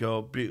with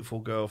my beautiful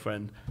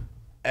girlfriend.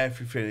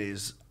 Everything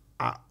is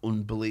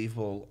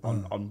unbelievable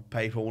on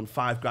paper. I won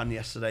 $5,000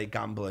 yesterday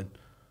gambling.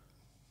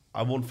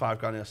 I won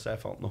 $5,000 yesterday. I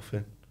felt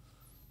nothing.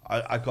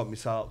 I got my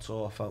sell-out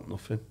tour. I felt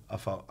nothing.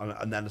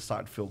 And then I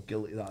started to feel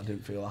guilty that I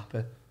didn't feel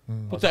happy.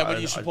 But then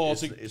when you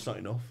supported, it's not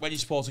enough. When you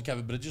supported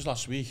Kevin Bridges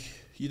last week,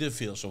 you did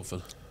feel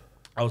something.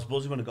 I was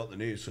buzzing when I got the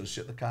news, so I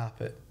shit the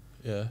carpet.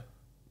 Yeah.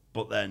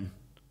 But then,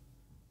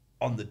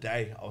 on the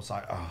day, I was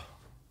like,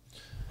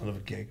 another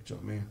gig. Do you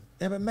know what I mean?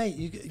 Yeah, but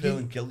mate,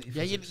 feeling guilty.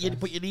 For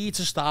but you need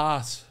to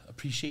start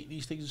appreciating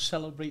these things and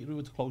celebrating them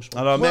with the close ones.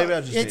 I know, maybe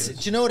I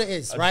just. Do you know what it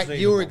is? Right,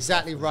 you're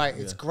exactly right.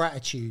 It's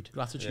gratitude.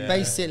 Gratitude.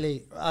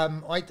 Basically,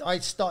 I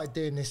started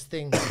doing this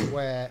thing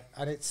where,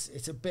 and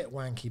it's a bit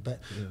wanky,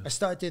 but I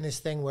started doing this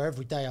thing where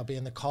every day I'll be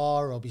in the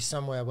car or I'll be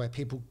somewhere where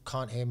people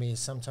can't hear me,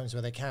 sometimes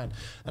where they can,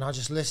 and I'll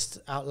just list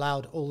out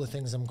loud all the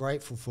things I'm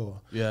grateful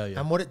for. Yeah, yeah.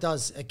 And what it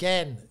does,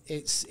 again,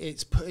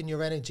 it's putting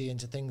your energy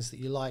into things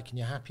that you like and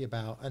you're happy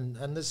about,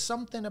 and there's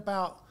something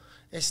about.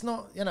 It's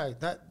not,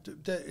 that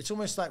it's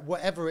almost like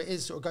whatever it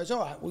is sort of goes,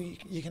 all right, well,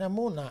 you can have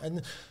more than that.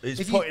 And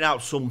it's putting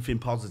out something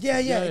positive.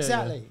 Yeah,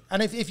 exactly. Yeah.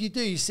 And if you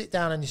do, you sit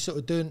down and you sort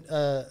of do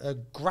a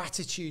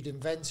gratitude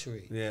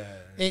inventory. Yeah.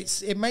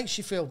 It makes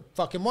you feel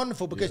fucking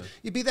wonderful because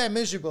you'd be there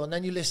miserable and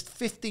then you list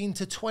 15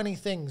 to 20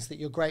 things that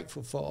you're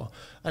grateful for.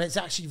 And it's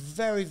actually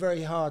very,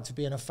 very hard to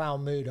be in a foul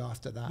mood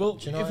after that. Well,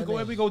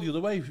 when we go the other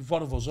way, if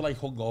one of us are like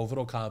hungover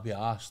or can't be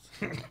asked,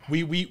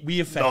 we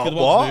affect the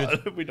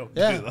one's mood. We don't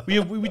do that.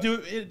 We do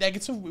it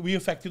negative. We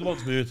affect the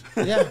one's mood.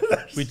 Yeah.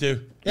 We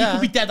do. Yeah. You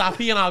could be dead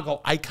happy and I'll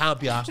go, I can't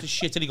be asked this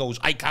shit. And he goes,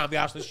 I can't be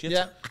asked this shit.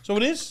 Yeah. So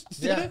it is.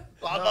 Yeah.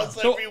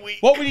 That's So every week.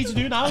 what we need to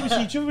do now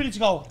is we need to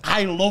go,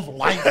 I love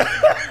life.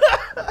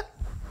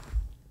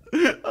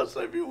 That's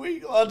every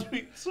week, lad.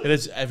 It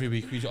is every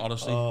week,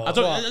 honestly. I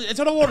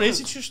don't know what it is.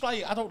 It's just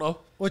like, I don't know.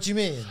 What do you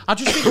mean? I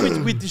just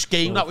think with this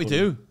game that we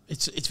do,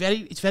 it's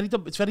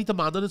very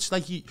demanding. It's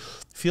like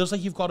feels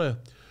like you've got to,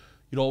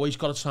 always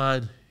got to try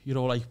and,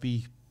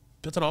 be.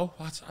 I don't know.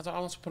 I don't know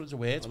how to put it into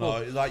words.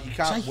 No, like you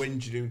can't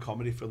whinge. You're doing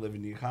comedy for a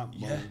living. You can't.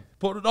 Yeah.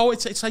 But no,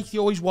 it's like you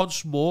always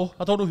want more.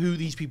 I don't know who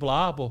these people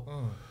are, but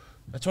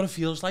that's what it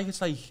feels like.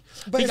 It's like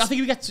I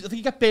think you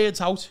get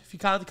burnt out if you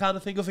can't kind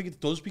of thing. I think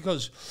it does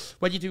because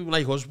when you do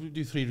like us, we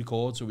do 3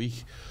 records a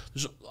week.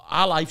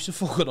 Our lives are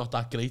fucking not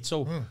that great.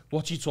 So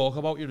what you talk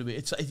about,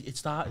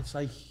 it's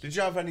like. Did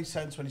you have any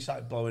sense when you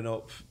started blowing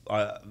up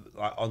like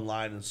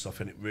online and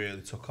stuff, and it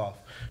really took off?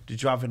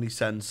 Did you have any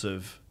sense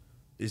of,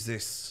 is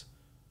this?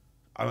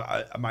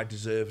 Am I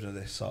deserving of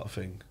this sort of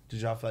thing?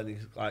 Did you have any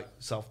like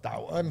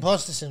self-doubt?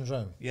 Imposter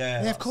syndrome.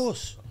 Yeah, of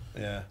course.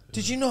 Yeah.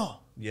 Did you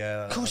not?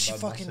 Yeah. Of course you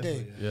fucking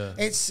do. Yeah.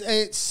 It's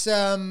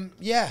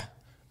yeah,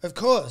 of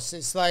course.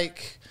 It's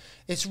like,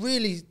 it's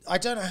really, I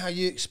don't know how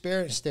you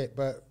experienced it,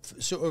 but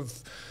sort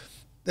of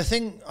the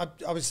thing,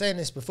 I was saying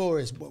this before,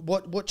 is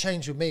what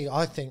changed with me,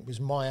 I think, was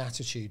my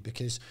attitude,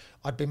 because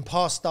I'd been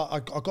past that. I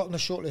got on the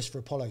shortlist for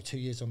Apollo 2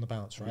 years on the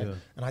bounce, right? Yeah.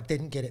 And I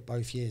didn't get it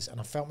both years, and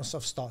I felt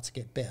myself start to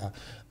get bitter.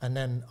 And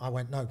then I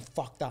went, no,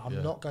 fuck that.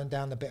 I'm not going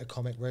down the bitter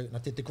comic route. And I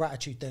did the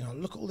gratitude thing.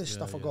 Look at all this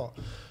stuff I got.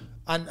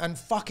 And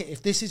fuck it,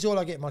 if this is all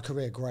I get in my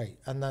career, great.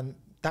 And then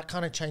that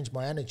kind of changed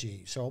my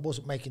energy. So I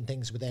wasn't making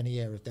things with any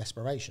air of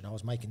desperation. I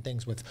was making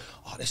things with,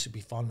 this would be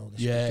fun, or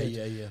this would be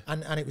good.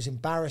 And it was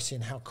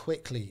embarrassing how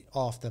quickly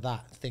after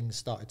that things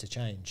started to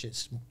change.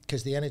 It's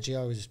because the energy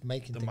I was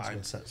making things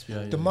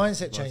with. The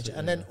mindset changed.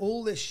 And then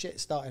all this shit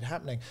started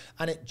happening.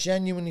 And it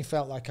genuinely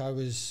felt like I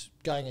was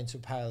going into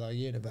a parallel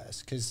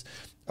universe, because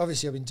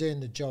obviously I've been doing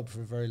the job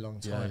for a very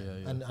long time.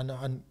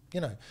 And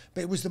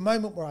but it was the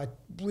moment where I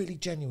really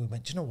genuinely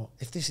went, do you know what?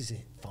 If this is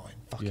it, fine.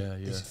 Fuck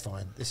it. This is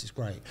fine. This is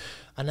great.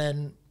 And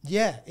then,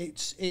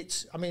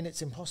 it's I mean,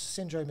 it's imposter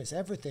syndrome. It's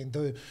everything.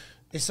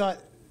 It's like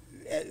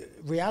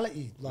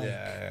reality. Like,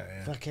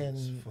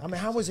 fucking, I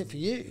mean, how was it for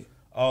you?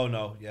 Oh,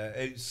 no. Yeah.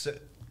 It's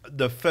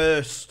the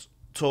first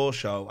tour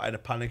show, I had a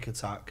panic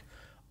attack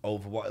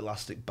over what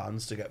elastic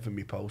bands to get for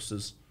me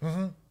posters.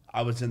 Mm-hmm.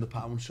 I was in the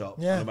pound shop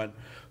and I went,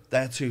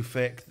 they're too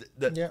thick.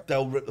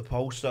 They'll rip the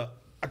poster.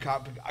 I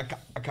can't pick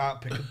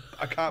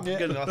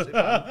an elastic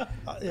band.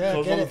 So I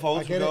was on the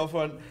phone to my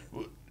girlfriend.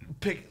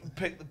 Pick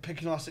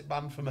an elastic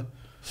band for me.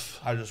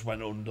 I just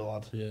went under,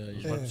 lad.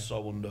 Went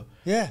so under.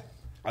 Yeah.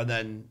 And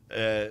then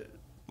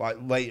like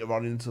later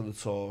on into the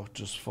tour,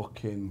 just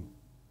fucking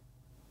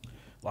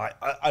like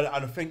I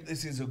think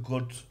this is a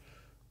good.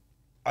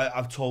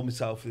 I've told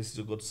myself this is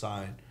a good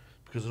sign,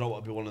 because I don't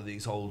want to be one of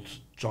these old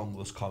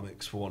jonglers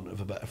comics, for want of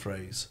a better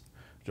phrase.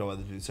 You know, where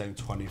they do the same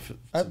 20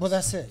 well,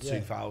 that's it.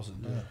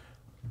 2000.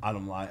 And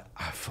I'm like,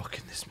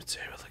 fucking this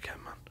material again,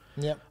 man.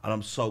 Yeah. And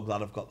I'm so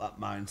glad I've got that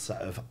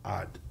mindset of,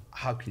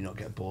 how can you not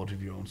get bored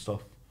of your own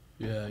stuff?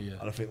 Yeah.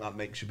 And I think that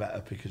makes you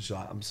better, because you're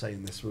like, I'm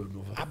saying this with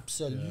another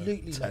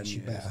absolutely makes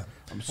you better.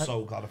 I'm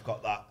so glad I've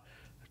got that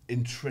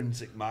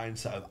intrinsic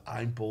mindset of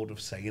I'm bored of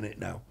saying it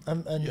now.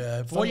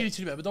 But what you need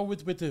to remember though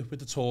with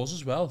the tours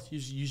as well,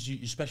 you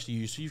especially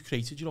you, so you've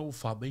created your own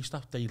fan base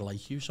that they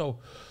like you. So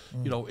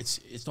you know it's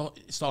not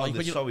like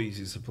when it's so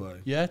easy to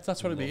play. Yeah,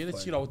 that's what I mean.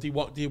 It's, you know, they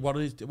want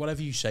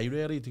whatever you say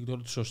really. They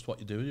don't trust what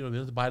you do. You know what I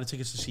mean? They buy the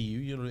tickets to see you.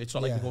 You know, it's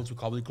not like they're going to a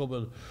comedy club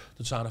and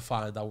they're trying to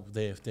find out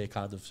their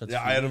kind of sense.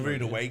 Yeah, I had a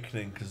rude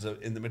awakening because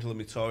in the middle of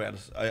my tour,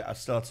 I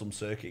started some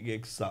circuit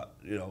gigs that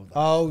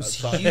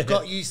so you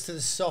got used to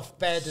the soft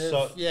bed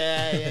of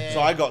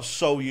So I got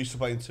so used to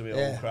playing to my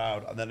own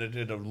crowd, and then I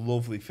did a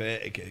lovely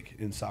theatre gig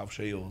in South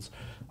Shields,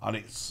 and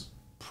it's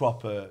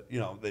proper, you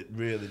know,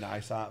 really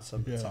nice art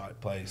centre type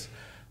place,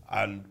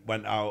 and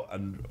went out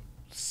and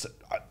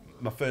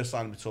my first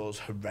line of my tour was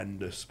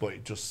horrendous, but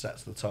it just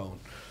sets the tone.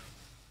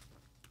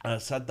 And I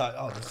said that,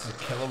 this is a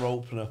killer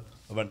opener.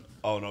 I went,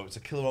 oh no, it's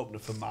a killer opener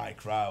for my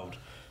crowd.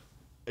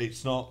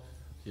 It's not.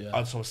 Yeah.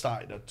 And so I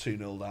started at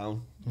 2-0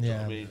 down. You know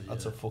what I mean?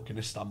 That's a fucking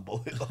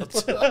Istanbul.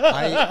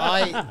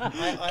 I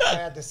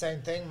had the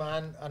same thing,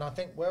 man. And I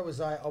think, where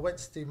was I? I went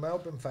to the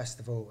Melbourne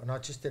Festival and I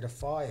just did a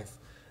 5.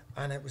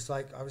 And it was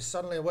like, I was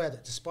suddenly aware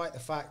that despite the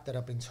fact that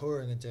I've been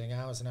touring and doing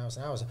hours and hours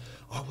and hours,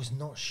 I was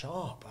not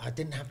sharp. I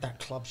didn't have that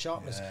club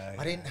sharpness.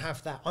 I didn't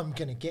have that I'm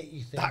going to get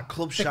you thing. That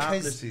club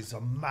sharpness is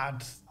a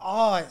mad...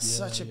 Oh, it's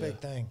such a big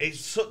thing.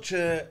 It's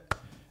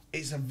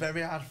a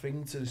very hard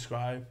thing to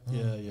describe.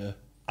 Yeah.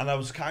 And I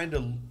was kind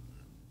of...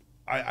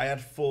 I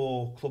had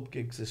 4 club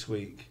gigs this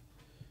week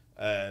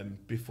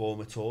before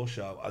my tour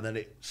show, and then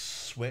it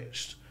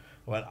switched.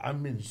 I went,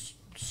 I'm in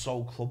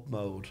so club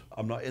mode.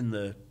 I'm not in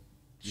the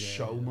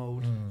show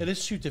mode. It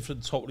is 2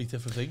 totally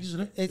different things,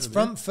 isn't it? It's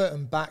front foot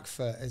and back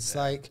foot. It's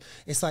like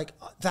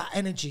that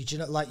energy. Do you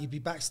know? Like, you'd be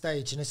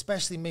backstage, and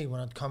especially me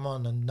when I'd come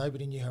on and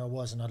nobody knew who I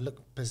was, and I'd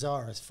look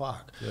bizarre as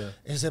fuck.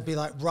 Is it'd be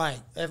like, right,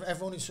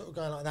 everyone is sort of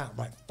going like that.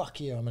 Right, fuck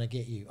you. I'm gonna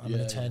get you. I'm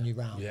gonna turn you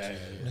round.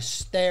 I'm gonna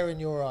stare in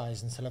your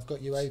eyes until I've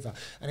got you over.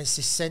 And it's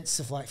this sense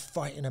of like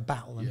fighting a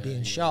battle and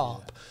being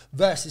sharp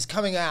versus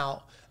coming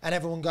out and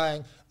everyone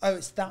going, oh,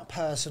 it's that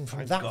person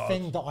from that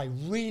thing that I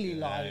really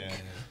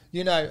like.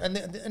 You know,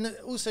 and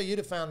also you'd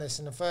have found this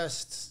in the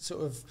first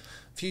sort of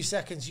few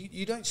seconds.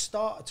 You don't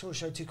start a tour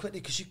show too quickly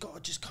because you've got to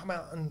just come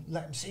out and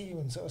let them see you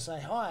and sort of say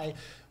hi.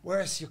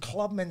 Whereas your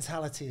club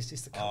mentality is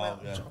just to come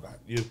out and talk about.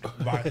 You're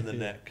right in the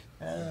neck.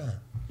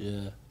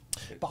 Yeah.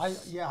 But I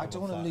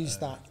don't want to lose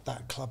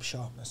that club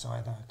sharpness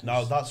either.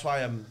 No, that's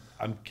why I'm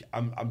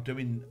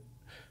doing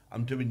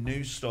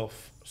new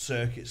stuff,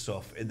 circuit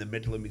stuff in the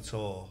middle of my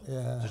tour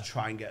to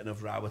try and get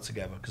another hour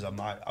together, because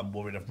I'm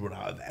worried I've run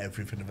out of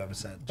everything I've ever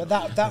said. But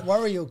that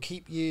worry will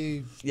keep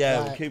you.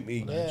 Will keep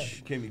me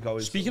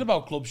going. Speaking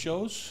about club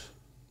shows,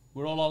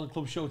 we're all on the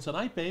club show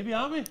tonight, baby,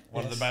 aren't we?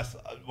 One of the best.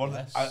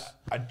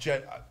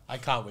 I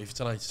can't wait for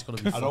tonight. It's going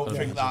to be. I don't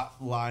think that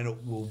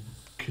lineup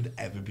could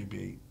ever be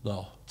beat.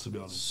 No, to be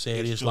honest,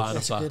 serious lineup.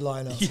 It's a good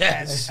lineup.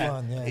 Yes,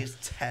 it's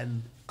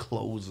 10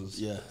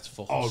 closers. Yeah, it's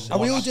fucking. Are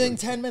we all doing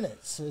 10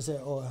 minutes? Is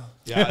it or?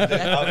 Yeah,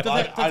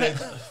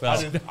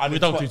 we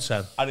don't do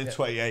 10. I did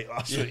 28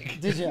 last week.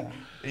 Did you?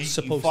 He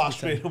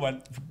flashed me and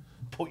went,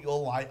 put your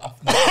light off.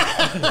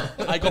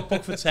 I got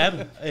booked for 10.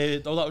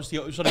 That was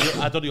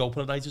I'd done the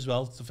opener night as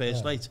well, the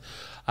first night,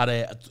 and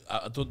I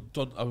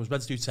was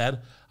meant to do 10.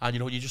 And you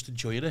know, when you're just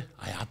enjoying it,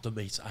 I had them,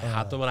 mate. I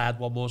had them, and I had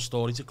one more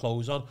story to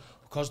close on,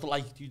 because the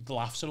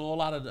laughs and all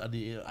that,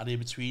 and in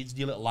between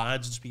your little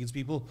lines and speaking to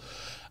people,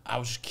 I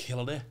was just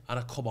killing it. And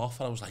I come off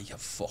and I was like, you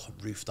fucking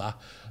roofed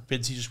that.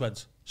 Binty just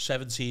went,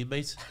 17,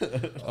 mate.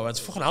 I went,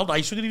 fucking hell,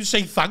 nice. We didn't even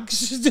say thanks.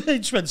 He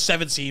just went,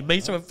 17,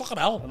 mate. I went, fucking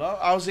hell.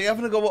 I was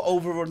having to go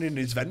overrunning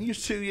his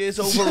venues 2 years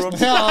overrun.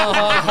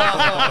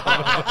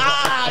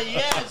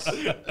 Yes.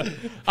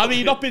 I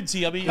mean, not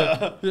Binty. I mean,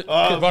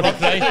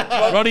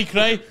 Ronnie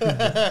Cray.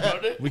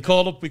 We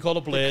call up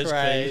Blaze.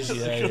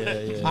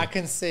 Yeah. I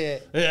can see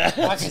it.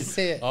 I can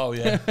see it. Oh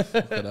yeah.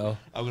 Fucking hell.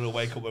 I'm gonna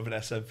wake up with an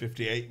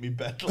SM58 in my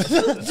bed.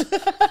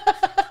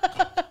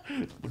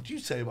 What do you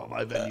say about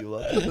my venue,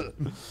 lad? Looking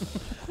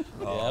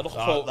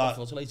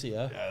forward to later,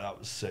 Yeah, that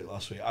was sick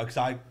last week.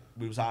 Because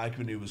we was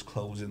arguing who was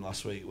closing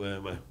last week,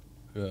 weren't we?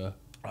 Yeah.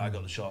 I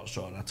got the short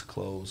straw and had to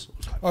close.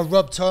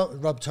 Rob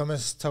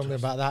Thomas told me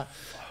about that.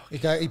 He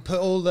put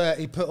all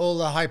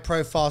the high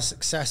profile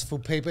successful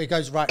people. He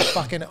goes, right,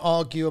 fucking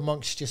argue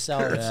amongst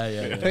yourselves.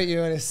 Yeah. Put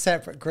you in a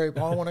separate group.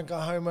 I want to go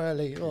home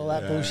early. All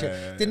that bullshit.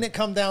 Yeah. Didn't it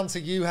come down to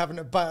you having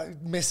to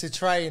miss a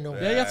train? Or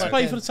you had to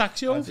pay for the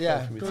taxi home.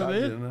 Yeah. Shut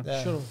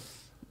up.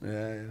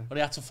 Yeah. But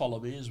he had to follow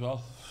me as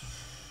well.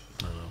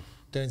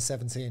 Doing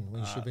 17. We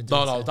should have been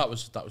doing No, that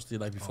was the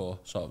night before.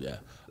 So yeah,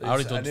 I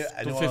already done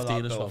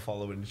 15 as well.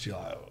 Following,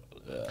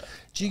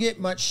 Do you get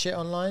much shit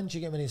online? Do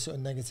you get many sort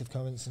of negative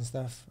comments and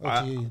stuff?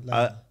 Or do you?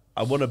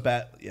 I won a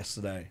bet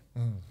yesterday.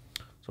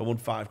 So I won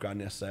 $5,000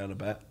 yesterday on a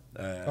bet.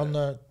 On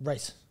the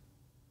race?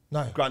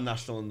 No. Grand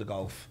National in the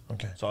golf.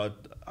 Okay. So I had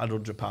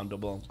 £100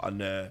 double,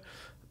 and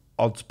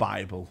Odds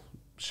Bible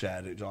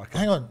shared it.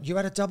 Hang on, you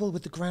had a double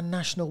with the Grand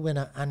National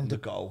winner and the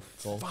golf.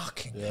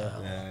 Fucking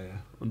hell. Yeah.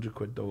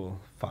 £100 double,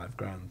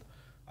 $5,000.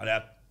 And I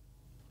had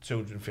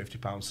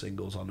 £250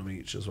 singles on them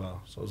each as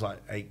well. So it was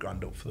like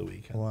 $8,000 up for the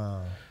weekend.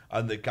 Wow.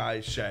 And the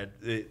guy shared,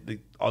 the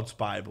Odds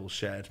Bible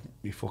shared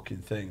me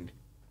fucking thing.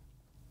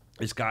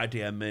 This guy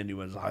DM'd me and he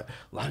was like,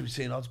 have you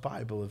seen Odds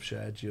Bible have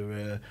shared your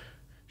bet?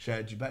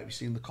 Have you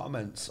seen the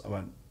comments? I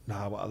went,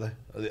 nah, what are they?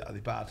 Are they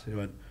bad? He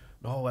went,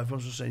 no,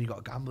 everyone's just saying you got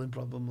a gambling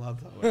problem, lad.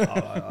 I went, all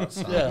right, that's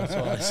sad. Yeah,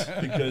 that's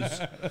right.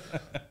 Because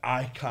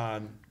I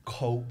can't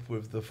cope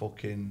with the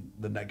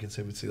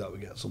negativity that we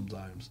get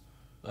sometimes.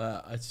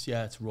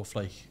 It's rough,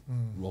 like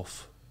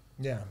rough.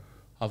 Yeah.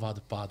 I've had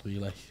it bad with you,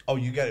 like. Oh,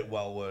 you get it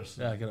well worse.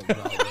 Yeah, I get it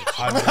well worse.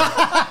 I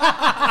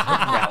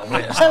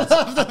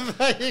love the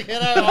fact you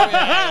get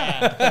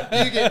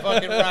out. You get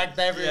fucking ragged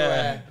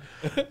everywhere.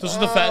 Yeah.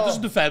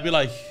 Doesn't defend me,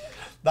 like.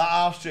 That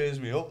half cheers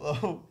me up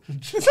though.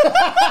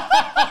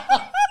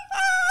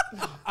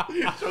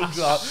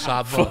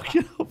 Sad,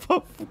 fucking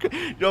up.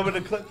 You know when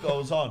the clip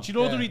goes on? Do you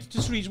know the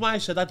reason why I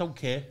said I don't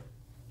care?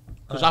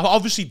 Because I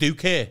obviously do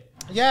care.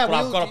 Yeah, but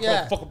I've got to put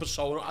a fucking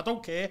persona. I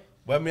don't care.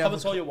 When we have a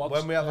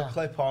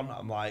clip on,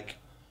 I'm like,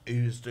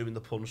 who's doing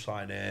the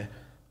punchline here?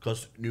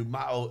 Because no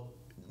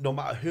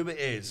matter who it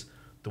is,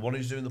 the one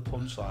who's doing the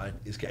punchline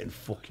is getting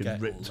fucking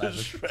ripped to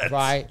shreds.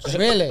 Right?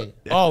 Really?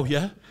 Yeah. Oh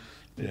yeah.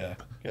 Yeah.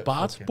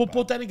 Bad.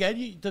 But then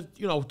again,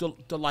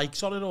 the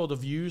likes on it or the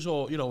views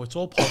or it's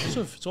all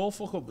positive. It's all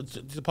fucking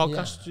the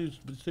podcast is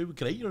doing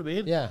great. You know what I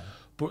mean? Yeah.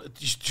 But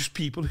it's just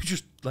people who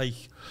just like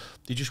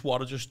they just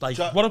want to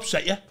want to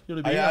upset you. You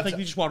know what I mean? I think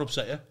they just want to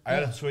upset you. I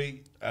had a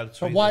tweet.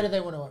 But why do they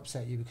want to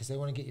upset you? Because they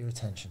want to get your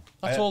attention.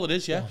 That's all it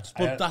is. Yeah.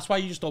 But that's why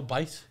you just don't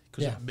bite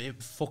because it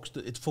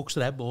fucks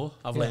the head more.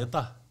 I've learned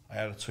that. I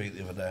had a tweet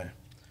the other day.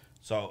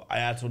 So I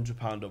had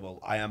 £100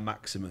 double. I am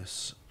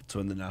Maximus to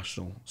win the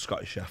national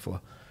Scottish Scheffler.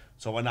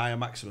 So when I am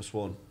Maximus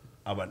won,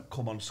 I went,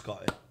 "Come on,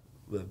 Scotty,"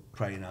 with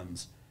praying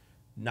hands.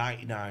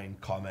 99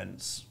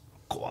 comments.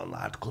 Go on,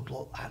 lad. Good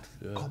luck, lad.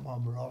 Yeah. Come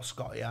on, we're all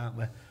Scotty, aren't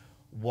we?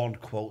 One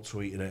quote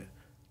tweeted it.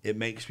 It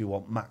makes me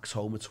want Max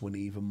Homer to win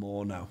even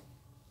more now.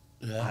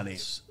 Yeah. And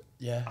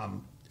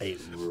it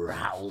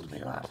riled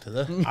me, lad.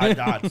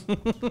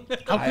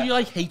 How can you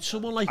hate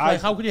someone like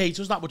how can you hate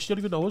us that much? You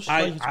don't even know us.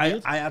 I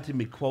had in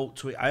my quote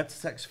tweet. I had to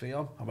text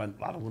Theo. I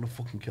went, "Lad, I'm gonna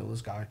fucking kill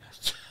this guy."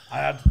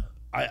 I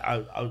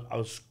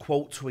was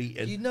quote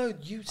tweeting, then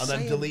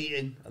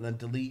deleting.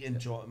 Do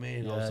you know what I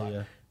mean? I was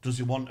like, does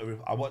he want to?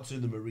 I want to do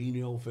the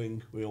Mourinho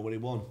thing when he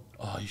won.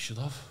 Oh, you should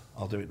have.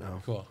 I'll do it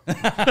now. Go on. But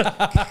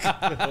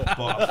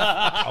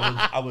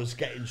I was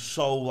getting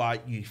so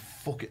like, you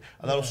fuck it,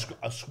 and then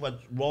I went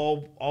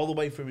all the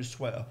way through his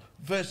Twitter.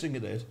 First thing I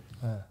do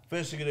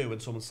when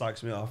someone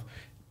slags me off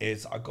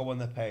is I go on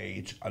their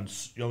page and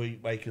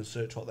where you can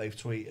search what they've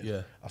tweeted.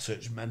 Yeah. I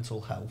search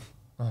mental health.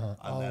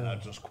 And then I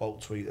just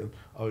quote tweet them.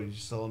 Oh, you're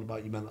still on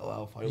about your mental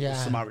health. I hope the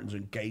Samaritans are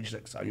engaged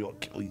next time. You want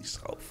to kill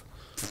yourself.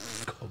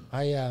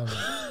 I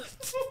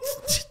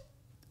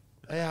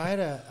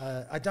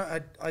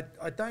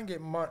don't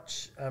get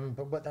much,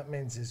 but what that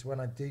means is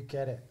when I do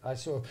get it, and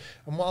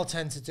what I'll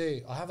tend to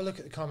do, I'll have a look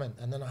at the comment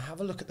and then I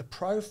have a look at the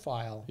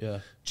profile,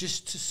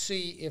 just to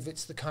see if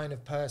it's the kind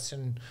of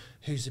person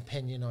whose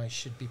opinion I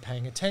should be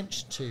paying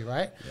attention to,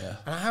 right? Yeah.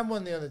 And I had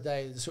one the other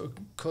day, sort of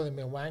calling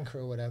me a wanker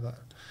or whatever.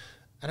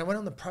 And I went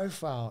on the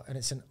profile, and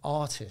it's an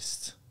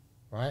artist,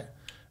 right?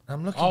 And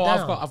I'm looking down.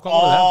 I've got one of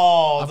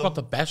them. I've got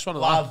the best one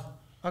of that.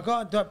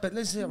 But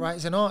listen, right?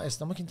 He's an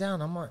artist. I'm looking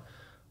down. I'm like,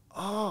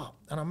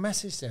 and I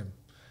messaged him,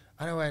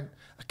 and I went.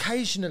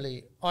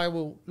 Occasionally, I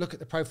will look at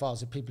the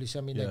profiles of people who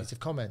send me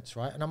negative comments,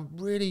 right? And I'm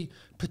really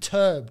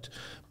perturbed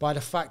by the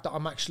fact that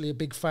I'm actually a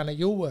big fan of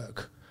your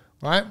work,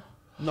 right?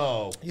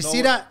 No, you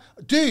see that,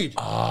 dude?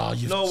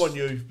 No one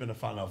you've been a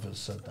fan of has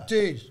said that,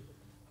 dude.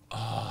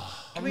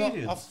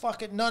 Comedians.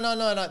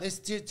 No.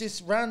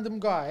 This random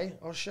guy,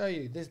 I'll show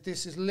you.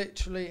 This is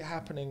literally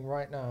happening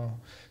right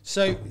now.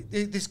 So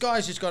this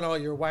guy's just gone, "Oh,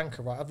 you're a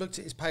wanker," right? I've looked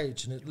at his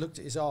page and looked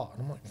at his art,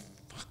 and I'm like,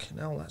 "Fucking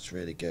hell, that's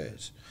really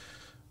good."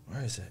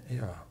 Where is it?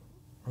 Here.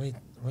 Read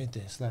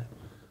this.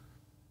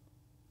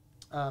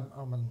 I'm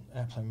on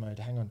airplane mode.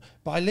 Hang on.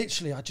 But I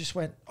just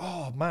went,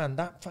 "Oh man,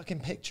 that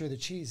fucking picture of the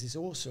cheese is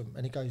awesome."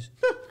 And he goes,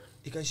 "Are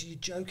you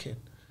joking?"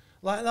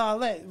 Like, no,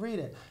 read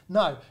it.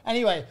 No.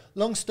 Anyway,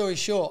 long story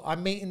short,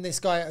 I'm meeting this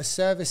guy at a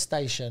service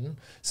station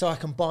so I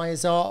can buy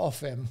his art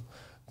off him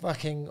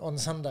fucking on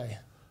Sunday.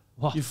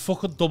 What? You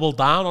fucking doubled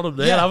down on him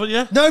there, haven't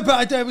you? No,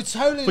 but I was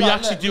totally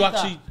But you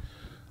actually...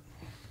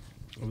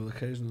 I will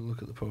occasionally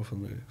look at the profile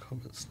and the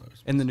comments.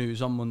 In the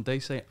news on Monday,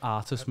 say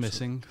artist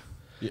missing.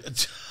 Yeah.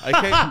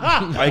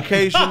 I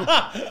occasionally...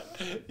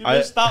 You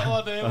missed that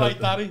one there, mate,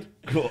 Danny.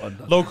 Go on,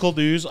 Danny. Local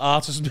news,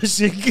 artist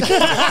missing.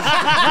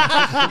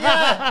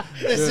 Yeah,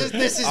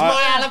 this is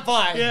my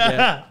alibi.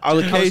 Yeah. I'll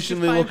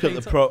occasionally look at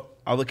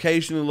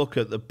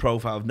the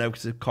profile of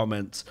negative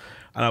comments,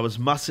 and I was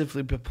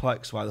massively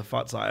perplexed by the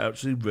fact that I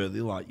actually really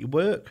like your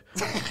work.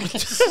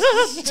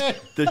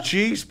 The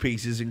cheese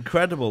piece is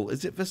incredible.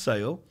 Is it for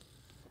sale?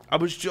 I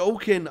was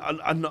joking,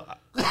 and I'm not.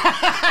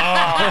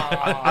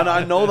 And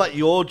I know that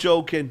you're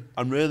joking.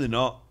 I'm really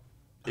not.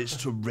 It's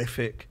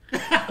terrific.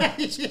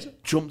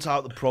 Jumped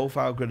out the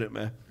profile grid at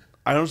me.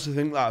 I honestly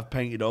think that I've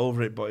painted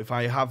over it, but if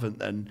I haven't,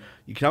 then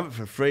you can have it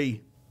for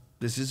free.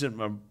 This isn't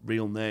my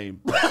real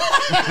name.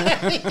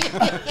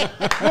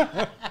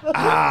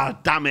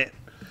 Damn it.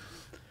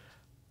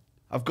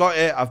 I've got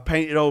it. I've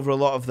painted over a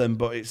lot of them,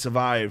 but it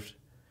survived.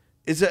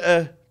 Is it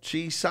a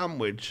cheese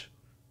sandwich?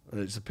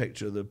 And it's a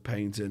picture of the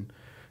painting.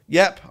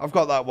 Yep, I've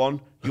got that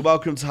one. You're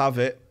welcome to have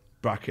it.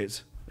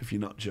 Brackets, if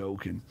you're not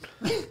joking.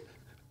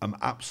 I'm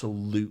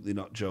absolutely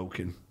not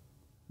joking.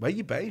 Where are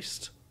you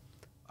based?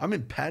 I'm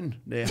in Penn,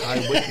 near High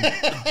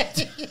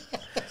Wycombe.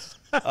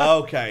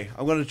 Okay,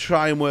 I'm going to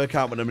try and work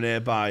out when I'm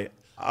nearby.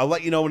 I'll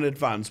let you know in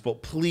advance,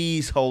 but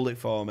please hold it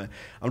for me.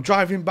 I'm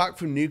driving back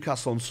from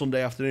Newcastle on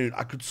Sunday afternoon.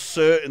 I could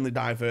certainly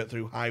divert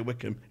through High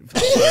Wycombe.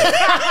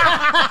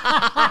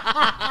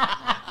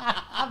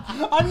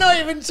 I'm not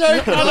even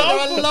joking.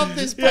 I love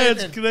this painting.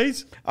 Yeah, it's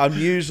great. I'm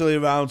usually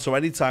around, so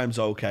any time's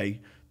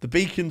okay. The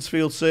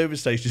Beaconsfield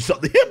service station's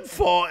on the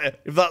M40,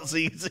 if that's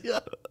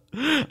easier.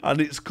 And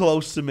it's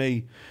close to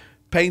me.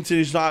 Painting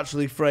is not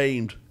actually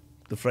framed.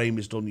 The frame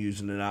is done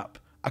using an app.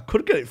 I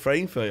could get it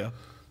framed for you.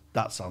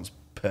 That sounds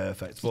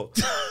perfect, but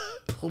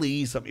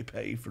please let me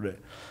pay for it.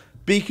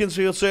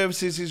 Beaconsfield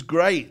Services is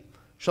great.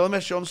 Shall I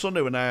mess you on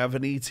Sunday when I have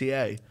an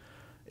ETA?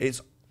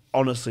 It's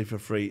honestly for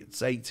free.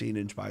 It's 18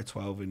 inch by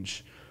 12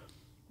 inch.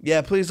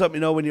 Yeah, please let me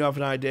know when you have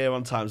an idea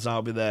on times and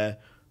I'll be there.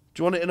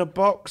 Do you want it in a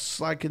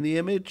box, like in the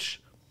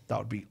image? That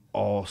would be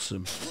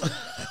awesome.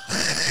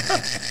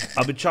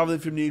 I'll be travelling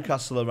from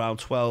Newcastle around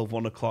 12,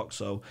 1 o'clock,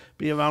 so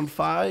be around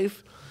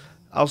 5.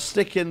 I'll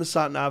stick in the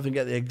sat-nav and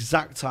get the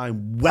exact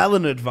time well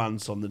in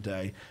advance on the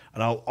day,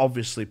 and I'll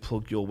obviously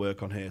plug your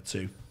work on here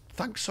too.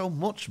 Thanks so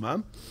much,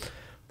 man.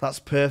 That's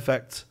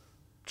perfect.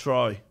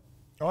 Troy.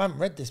 Oh, I haven't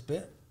read this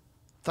bit.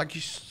 Thank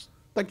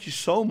you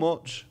so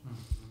much.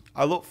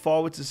 I look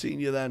forward to seeing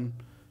you then.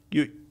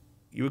 You're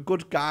a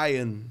good guy,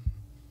 and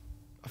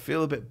I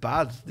feel a bit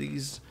bad.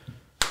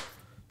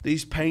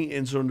 These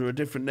paintings are under a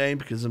different name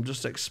because I'm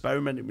just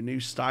experimenting with new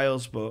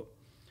styles, but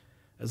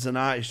as an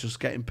artist, just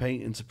getting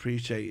paintings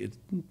appreciated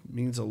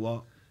means a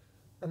lot.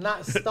 And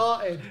that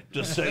started.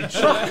 Just saying.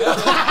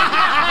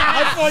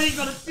 I thought you were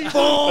going to see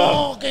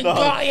Fucking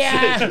got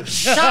ya!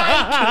 Shut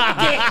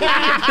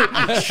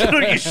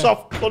up, you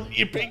soft cunt,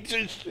 you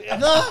pictures.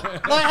 No,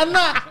 like, and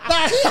that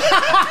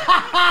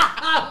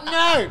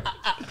no.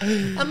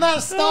 And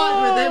that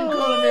started with him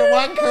calling me a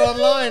wanker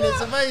online.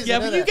 It's amazing. Yeah,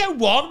 but isn't you it? get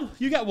one.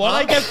 You get one.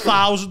 I get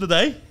 1,000 a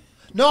day.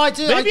 No, I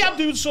do. Maybe I'm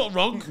doing something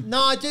wrong.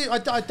 No, I do. I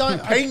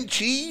don't. Paint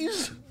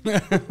cheese?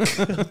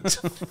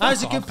 That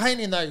was a good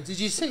painting, though. Did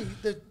you see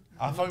the?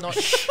 I thought Not-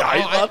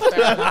 shite, lad. Do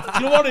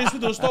you know what it is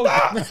with us, though?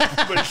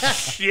 But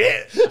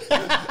shit. Do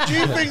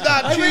you think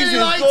that I cheese really is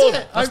liked good?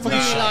 it. I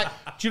really like.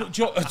 Do you know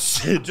Do you know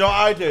what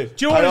I do?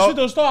 Do you know what it is with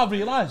us, though? I've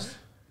realised.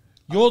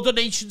 You're the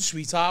nation's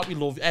sweetheart. We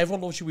love you.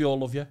 Everyone loves you. We all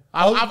love you.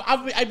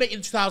 I met you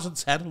in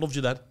 2010. Loved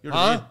you then. You know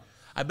what I mean?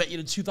 I met you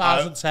in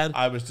 2010.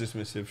 I was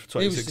dismissive.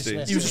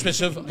 2016. He was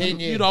dismissive. Me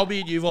and you. You know, me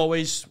and you've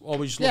always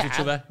loved each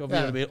other. You know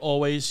what I mean?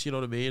 Always, you know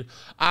what I mean?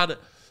 And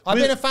I've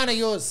been a fan of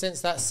yours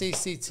since that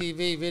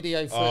CCTV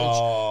video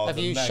footage of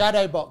you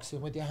shadow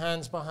boxing with your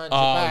hands behind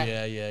your back.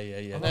 yeah. Yeah.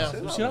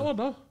 You see that one,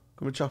 no?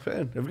 Can we chop it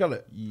in? Have we got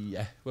it?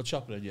 Yeah, we'll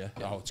chop it in, yeah.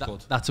 Oh, it's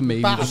good. That's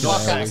amazing. Back That's fuck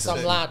what I at always some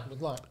say. lad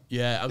with like.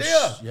 Yeah,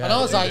 Yeah. And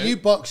I was like, you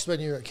boxed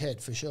when you were a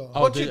kid for sure.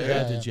 Oh, What do you do?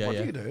 Yeah, I did, yeah. What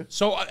do you do?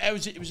 So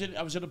it was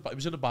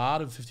in a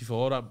bar in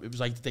 54. It was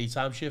like the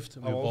daytime shift.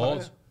 And we were old are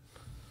bored.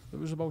 It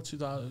was about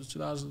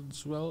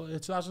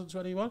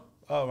 2021.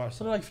 Oh, right.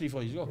 Something like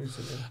 3-4 years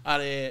ago.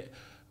 And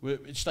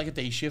it's like a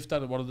day shift,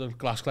 and one of the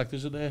glass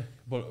collectors in there.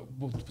 But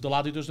the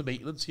lad who does the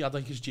maintenance, he had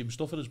like his gym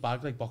stuff in his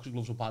bag, like boxing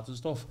gloves and pads and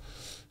stuff.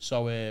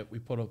 So we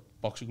put a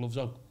boxing gloves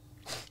on.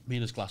 Me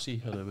and his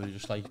classy, and then we were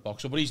just like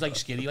boxing. But he's like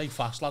skinny, like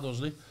fast lad,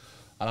 wasn't he?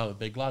 And I'm a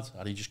big lad,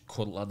 and he just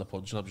couldn't land a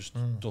punch, and I'm just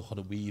ducking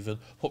and weaving.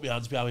 Put my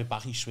hands behind my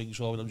back, he swings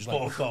over, and I'm just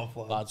like,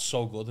 that's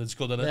so good. It's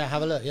good, isn't it? Yeah,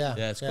 have a look. Yeah,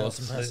 Yeah, it's good.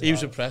 impressive. He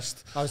was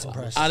impressed. I was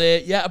impressed. And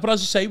yeah, but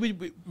as I say,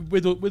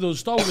 with us,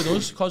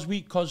 because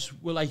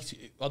we're like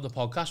on the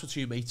podcast with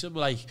two mates, and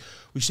we're like,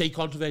 we say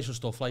controversial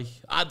stuff, like,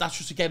 and that's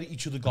just to get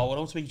each other going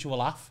on, to make each other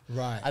laugh.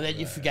 Right. And then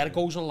you forget it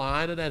goes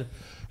online, and then,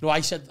 you know,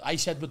 I said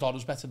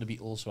Madonna's better than the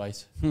Beatles,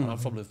 right? And I'm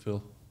from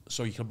Liverpool.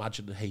 So you can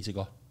imagine the hate I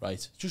got,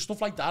 right? Just stuff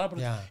like that, but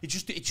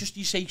it's just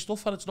you say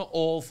stuff and it's not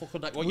all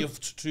fucking like what you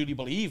truly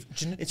believe.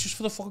 It's just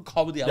for the fucking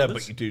comedy element. Yeah,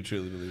 but you do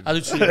truly believe it. I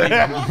do truly believe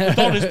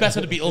Madonna's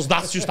better than the Beatles.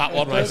 That's just that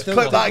one, right?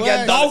 Clip that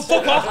again. No,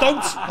 fuck off,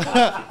 don't.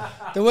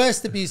 The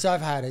worst abuse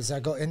I've had is I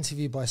got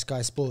interviewed by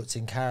Sky Sports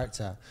in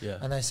character,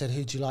 and they said,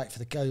 "Who'd you like for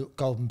the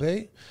Golden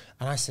Boot?"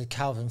 And I said,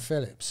 "Calvin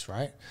Phillips,"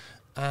 right?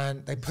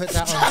 And they put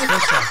that on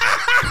Twitter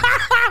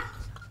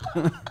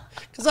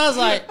because I was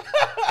like,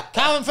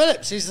 Calvin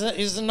Phillips, he's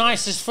the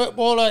nicest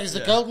footballer. He's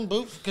the Golden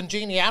Boot for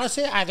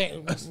congeniality. I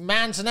think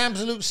man's an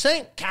absolute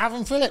saint.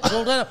 Calvin Phillips,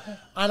 all done.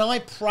 And I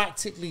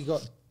practically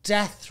got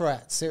death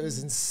threats. It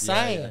was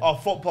insane. Oh,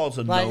 football's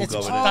a no-go.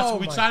 it's- That's what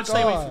we my try and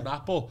stay away God. from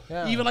that,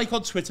 but even like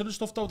on Twitter and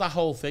stuff though, that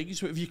whole thing,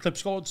 so if your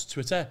clips go onto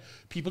Twitter,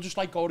 people just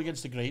like going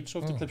against the grain, so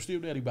if the clips do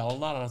really well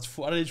and that,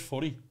 and it is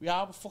funny. We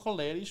are fucking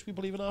hilarious, we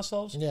believe in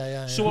ourselves.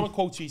 Yeah. Someone will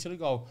quote Twitter and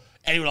go,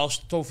 anyone else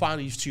don't find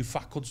these two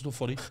fat cunts not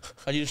funny,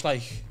 and you're just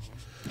like,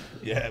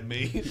 Yeah,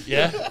 me.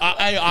 yeah,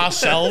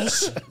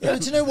 ourselves. Yeah,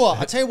 but do you know what?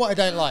 I tell you what I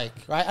don't like,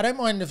 right? I don't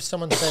mind if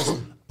someone says,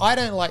 I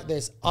don't like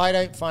this, I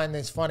don't find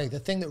this funny. The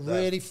thing that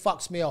really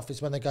fucks me off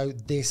is when they go,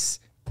 this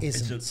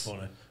isn't. It's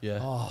funny. Yeah.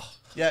 Oh,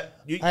 Yeah,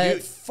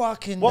 it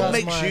fucking what does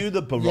makes my- you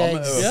the barometer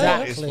of Yeah,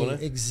 what is exactly,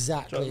 funny?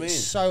 exactly. Do you know what I It's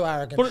mean? so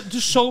arrogant. But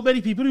there's so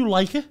many people who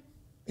like it.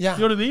 yeah.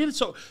 You know what I mean?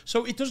 So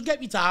it doesn't get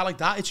me down like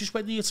that. It's just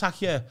when they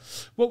attack you.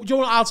 Well, do you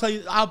know what I'll tell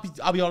you? I'll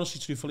be honest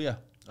with you, truthfully.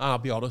 I'll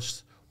be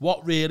honest.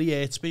 What really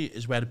hurts me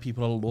is when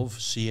people I love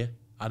see it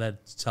and then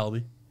tell me.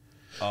 Do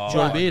you know what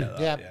I mean?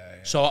 Yeah.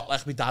 So,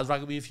 like, my dad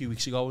rang me a few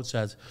weeks ago and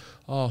said,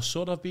 "Oh,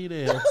 son, I've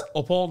been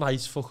up all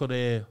night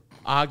fucking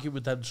arguing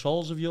with them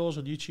trolls of yours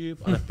on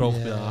YouTube." And it broke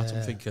my heart.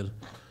 I'm thinking,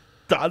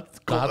 Dad,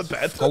 go to Dad,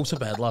 bed. go to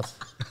bed, lad.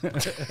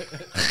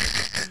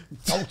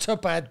 Go to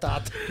bed,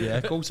 Dad.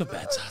 Yeah, go to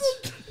bed, Dad.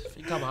 I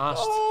think I'm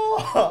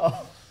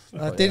arsed.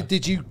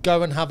 Did you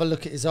go and have a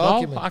look at his No,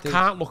 argument? I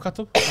can't look at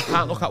them. I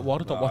can't look at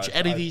one. I don't watch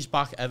any of these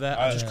back ever.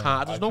 I just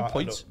can't. There's no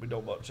point. We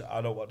don't watch.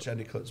 I don't watch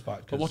any clips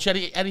back. Don't watch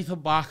anything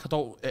back. I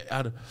don't.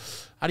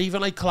 And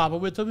even like collabing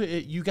with them,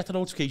 you get the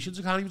notifications.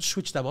 I can't even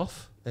switch them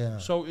off. Yeah.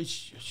 So it's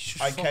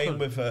just. I came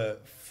with a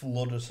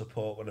flood of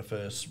support when I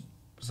first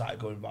started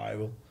going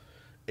viral.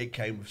 It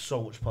came with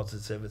so much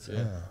positivity.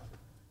 Yeah.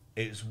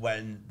 It's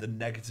when the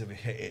negative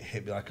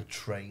hit me like a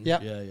train.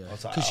 Yep. Yeah.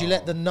 Because you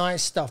let the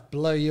nice stuff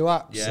blow you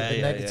up, so the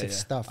yeah, negative yeah.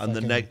 stuff. And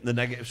fucking- the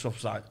negative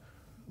stuff's like,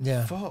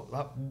 yeah. fuck,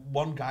 that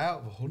one guy out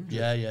of 100.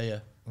 Yeah.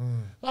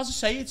 Well, as I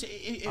say,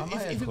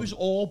 if it was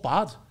all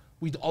bad,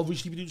 we'd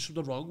obviously be doing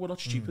something wrong. We're not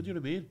stupid, you know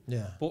what I mean?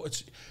 Yeah. But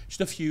it's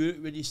just a few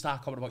when you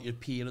start coming about your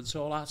appearance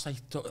and all that. It's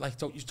like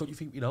don't you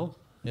think we know?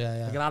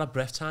 Yeah. I get out of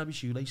breath time your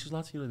shoelaces,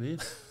 lad. You know what I mean?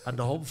 I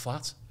know I'm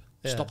fat.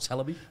 Yeah. Stop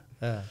telling me.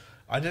 Yeah.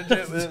 I did do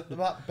it with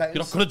that betting.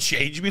 You're not going to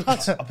change me, lad.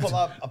 I put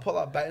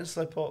that betting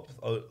slip up,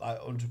 like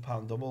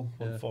 £100 double,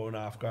 won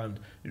 $4,500.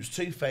 It was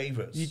two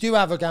favourites. You do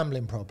have a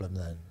gambling problem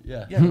then.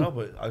 Yeah, no,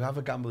 but I have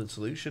a gambling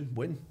solution.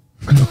 Win.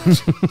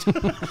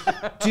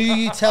 Do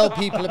you tell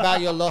people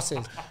about your losses?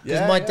 Because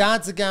Yeah, my yeah.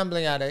 dad's a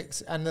gambling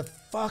addict, and the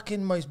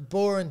fucking most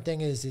boring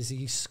thing is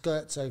he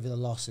skirts over the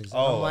losses. And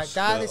Oh, I'm like,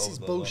 skirt Dad, this over is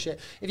the bullshit.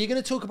 If you're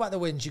going to talk about the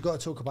wins, you've got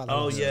to talk about the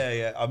Oh losses.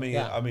 yeah. I mean,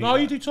 No,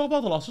 you do talk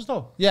about the losses,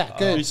 though. Yeah,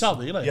 good. You tell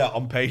me, like. Yeah,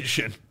 I'm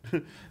patient.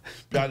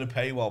 Behind a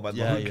paywall, man.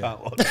 Yeah, I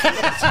can't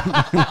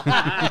watch.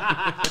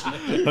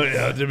 Oh,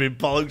 yeah, I did me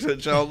bollocks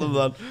at Cheltenham,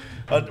 man.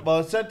 Well,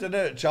 I said to do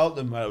it at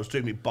Cheltenham, I was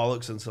doing me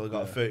bollocks until I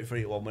got a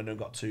 33-1 win and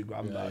got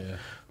 $2,000 back. Yeah.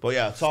 But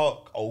yeah, I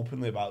talk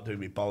openly about doing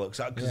me bollocks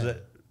because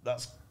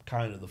that's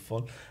kind of the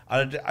fun.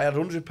 And I had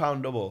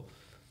 £100 double.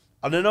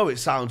 And I know it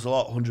sounds a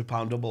lot,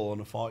 £100 double on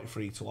a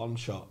 43-1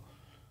 shot.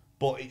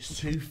 But it's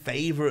two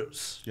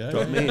favourites. Yeah. Do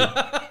you know what I mean?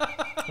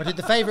 Or did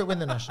the favourite win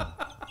the national?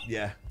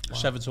 Yeah.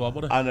 7-1,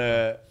 wasn't it?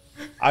 And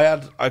I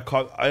had a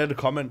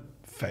comment,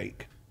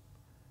 fake.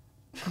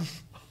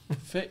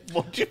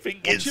 What do you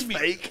think is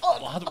fake?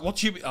 Lad, what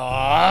do you mean?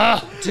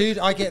 Ah! Dude,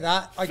 I get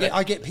that.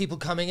 I get people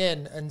coming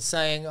in and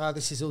saying, "Oh,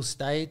 this is all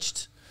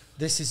staged.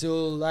 This is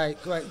all like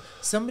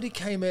somebody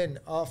came in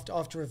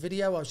after a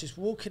video. I was just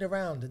walking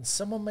around and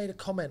someone made a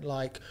comment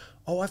like,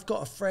 "Oh, I've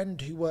got a friend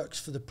who works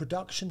for the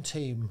production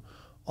team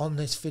on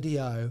this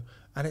video,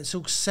 and it's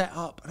all set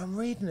up." And I'm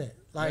reading it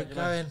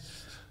going,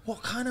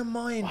 "What kind of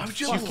mind? Why would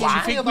you Do you lie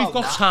think about we've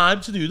got that?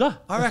 time to do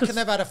that? I reckon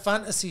they've had a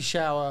fantasy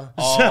shower.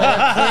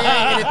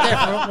 Created a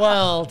different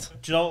world."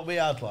 Do you know what we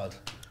had, lad?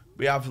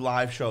 We have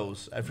live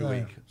shows every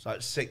week. It's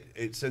like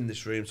it's in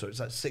this room, so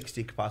it's like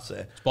 60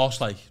 capacity. Boss,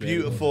 like.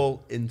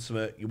 Beautiful,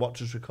 intimate. You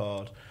watch us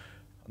record,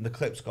 and the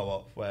clips go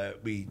up where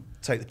we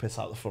take the piss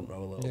out of the front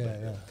row a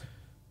little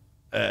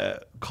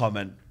bit.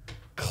 Comment.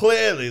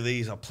 Clearly,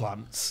 these are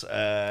plants.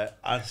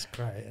 That's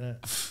Great, isn't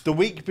it? The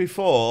week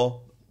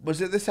before,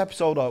 was it this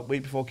episode or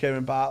week before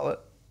Kieran Bartlett?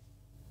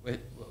 Wait,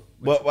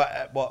 What?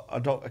 I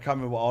can't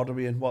remember what order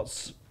we in. What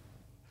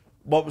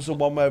was the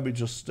one where we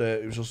just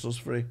it was just us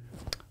three?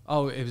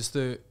 oh, it was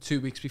the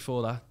 2 weeks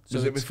before that. So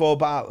Was it it's- before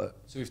Bartlett?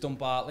 So we've done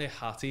Bartley,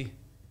 Hattie,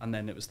 and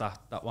then it was that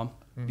one.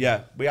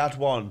 Yeah, we had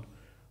one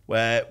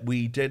where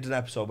we did an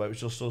episode where it was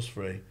just us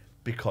three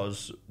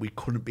because we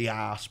couldn't be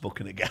arsed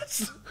booking a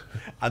guest.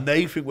 And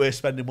they think we're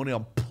spending money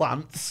on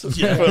plants for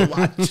a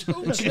lunch. Do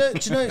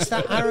you know it's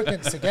that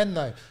arrogance again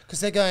though? Because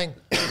they're going,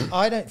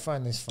 I don't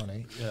find this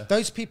funny. Yeah.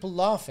 Those people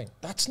laughing,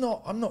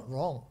 I'm not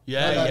wrong.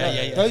 Yeah, No.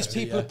 yeah. Those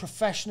people are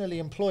professionally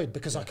employed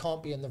because I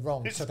can't be in the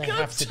wrong, so they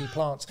have to be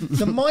plants.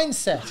 The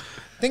mindset.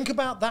 Think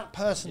about that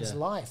person's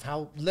life,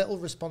 how little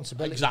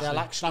responsibility they'll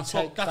actually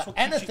take for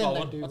anything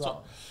they do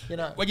wrong. You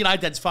know, when you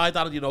identify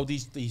that, and you know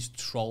these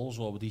trolls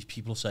or these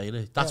people saying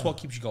it, that's what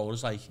keeps you going.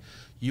 It's like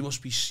you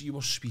must be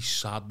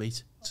sad,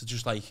 mate, to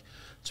just like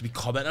to be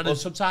commenting. And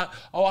sometimes,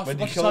 I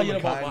forgot to tell you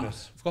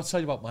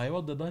about my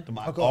one, didn't I?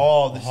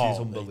 This is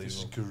unbelievable. Mate, this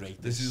is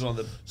great. This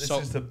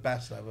is the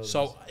best ever.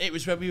 So it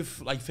was when we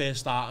like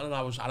first started, and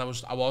I was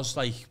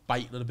like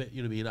biting it a bit.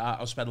 You know what I mean?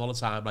 I was spending a lot of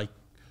time like.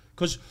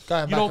 Because,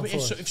 you know,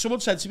 if someone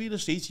said to me in the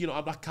street, you know,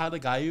 I'm that kind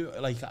of guy who,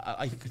 like,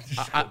 I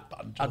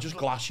just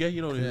glass you,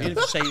 you know what I mean? If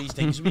you say these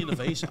things to me in the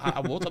face, I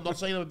would. I'm not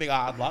saying I'm a big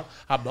hard lad.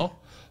 I'm not.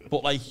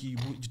 But, like, you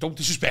don't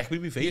disrespect me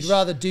in my face. You'd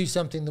rather do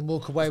something than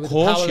walk away with a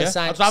powerless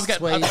angst.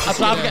 I'd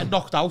rather get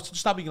knocked out and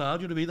stab me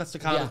ground, you know what I mean? That's the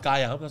kind of guy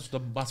I am. That's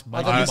my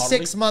I'll give you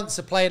 6 months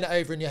of playing it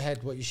over in your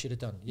head what you should have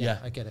done. Yeah,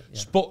 I get it.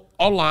 Yeah. But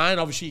online,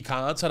 obviously, you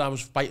can't, and I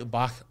was fighting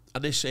back.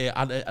 And this, it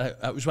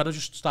was when I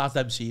just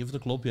started MCing for the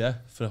club,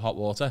 for Hot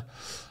Water.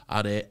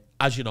 And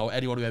as you know,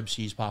 anyone who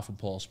MCs apart from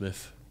Paul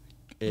Smith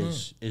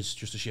is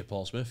just a shit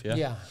Paul Smith,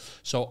 yeah.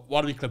 So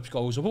one of the clips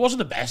goes up. It wasn't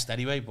the best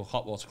anyway, but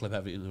Hot Water clip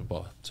everything.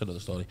 But it's another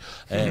story.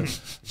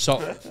 So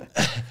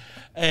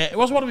it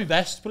wasn't one of my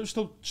best, but it was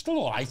still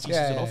all right. You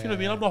know what I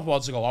mean? I'm not one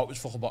to go out with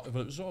fucking bottom,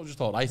 but it was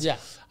just all right. Yeah.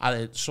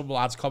 And some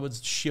lads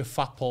commented, "Shit,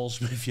 fat Paul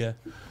Smith, yeah."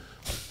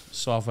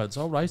 So I went,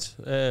 "All right,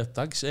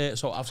 thanks."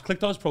 So I've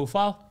clicked on his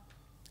profile.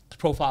 His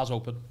profile's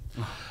open,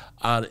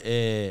 and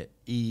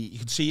you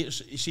can see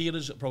in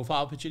his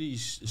profile picture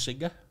he's a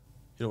singer,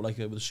 you know, like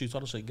with a suit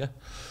on, a singer.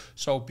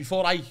 So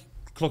before I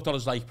clicked on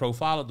his like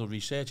profile and done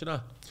research, you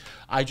know,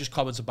 I just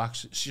commented back,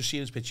 just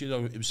seeing his picture, you know,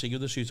 him singing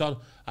with the suit on.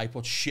 I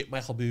put shit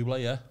Michael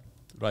Bublé, yeah,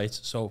 right.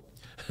 So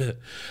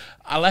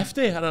I left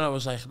it, and then I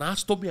was like, nah,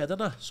 it's done me head,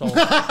 didn't I? So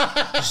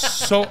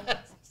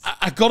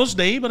I got his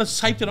name and I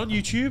typed it on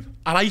YouTube,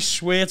 and I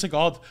swear to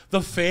God, the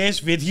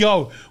first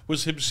video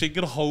was him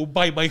singing Home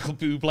by Michael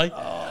Bublé. And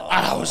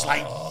I was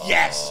like,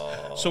 yes!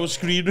 So I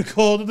screen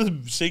recorded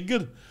him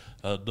singing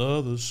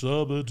Another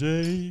Summer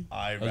Day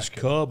has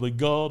come and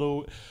gone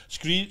away.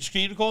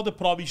 Screen recorded,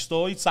 put on my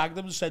story, tagged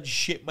him and said,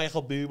 shit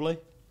Michael Bublé.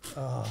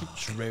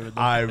 Just ruined them.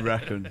 I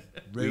reckon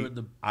ruined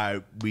them.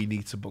 We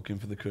need to book him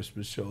for the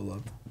Christmas show,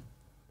 lad.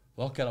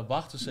 Well, get him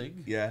back to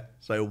sing. Yeah,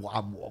 so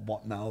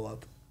what now,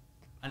 lad?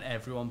 And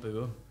everyone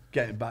boo him.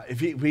 Get him back.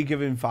 If we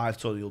give him 5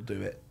 ton, he'll do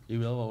it. He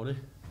will, won't he?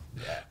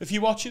 Yeah. If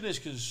you're watching this,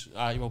 because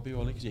he won't be,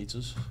 because he hates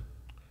us.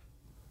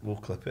 We'll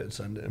clip it and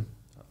send it him.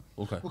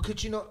 Okay. Well,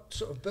 could you not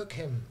sort of book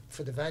him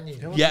for the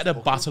venue? Yeah,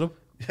 then batter him.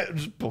 Yeah,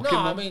 just book no, him.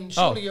 I mean,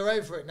 surely you're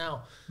over it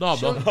now. No, I'm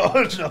surely not.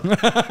 No, no.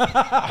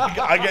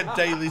 I get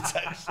daily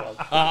texts.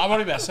 I'm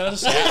only messing.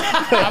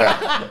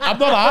 I'm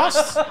not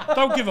asked.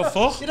 Don't give a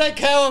fuck. You don't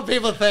care what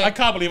people think. I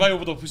can't believe I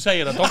opened up with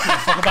saying I don't give a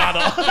fuck about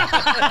it.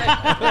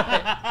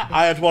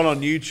 I had one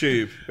on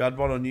YouTube. We had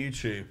one on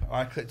YouTube.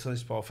 I clicked on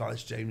his profile.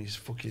 It's Jamie's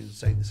fucking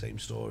saying the same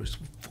stories.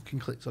 Fucking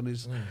clicked on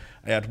his.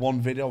 I had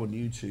one video on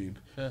YouTube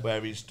where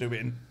he's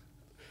doing.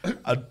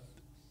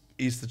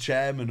 He's the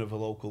chairman of a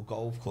local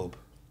golf club,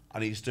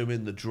 and he's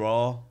doing the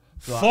draw.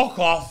 Fuck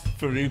off.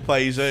 For who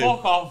plays who.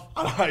 Fuck off.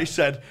 And I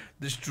said,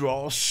 this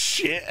draw's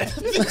shit.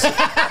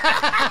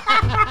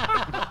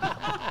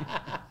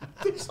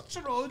 It's such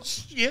an old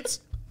shit.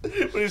 But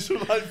it's from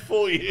like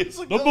 4 years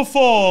ago. Number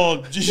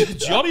 4,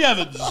 Johnny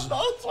Evans. That's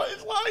what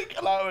it's like.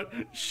 And I went,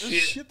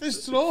 shit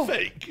this draw.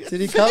 Fake. Did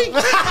he come?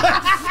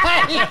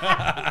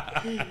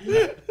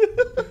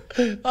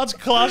 That's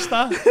class,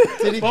 that.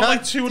 Did he What, come?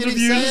 like 200 Did he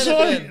say views?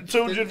 anything?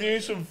 200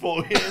 views from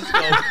 4 years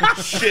ago.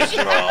 Shit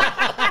draw.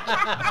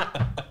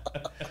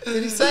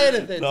 Did he say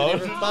anything? No,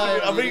 Did he reply?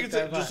 I think it's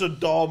just a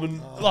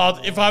dormant. Lad,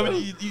 if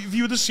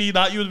you would have seen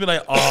that, you would have been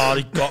like, oh,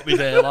 he got me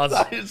there, lads.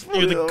 You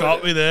would have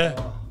got me there.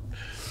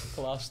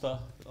 Class, that.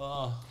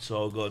 Oh.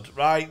 So good.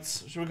 Right,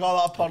 should we call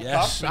that a podcast?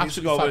 Yes,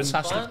 absolutely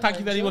fantastic. Thank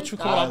you very much for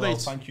coming on, mate.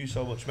 Thank you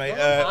so much, mate.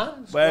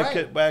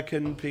 Where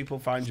can people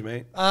find you,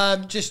 mate?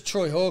 Just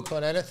Troy Hawke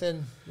on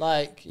anything.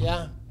 Like,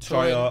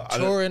 Troy Hawke,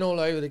 touring all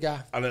over the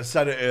gaff. And I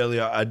said it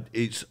earlier,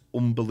 it's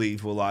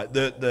unbelievable. Like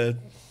the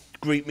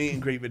greet meet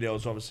and greet video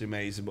is obviously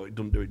amazing, but it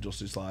doesn't do it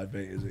justice live,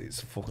 mate.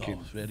 It's fucking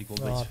really good.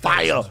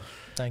 fire.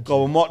 Thank Go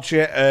you. and watch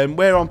it.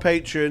 We're on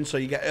Patreon, so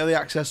you get early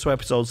access to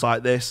episodes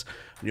like this.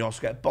 And you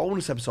also get a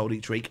bonus episode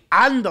each week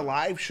and a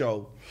live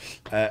show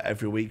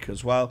every week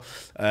as well.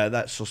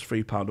 That's just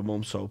 £3 a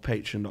month. So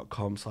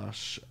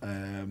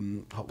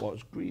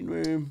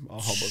patreon.com/hwgreenroom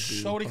or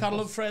Sorry, Carol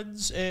and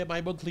Friends,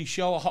 my monthly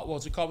show, Hot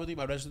Water Comedy,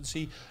 my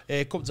residency,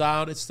 come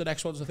down. It's the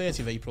next one's the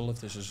 30th of April,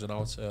 if this is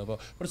out. But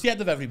it's the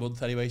end of every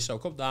month anyway, so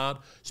come down.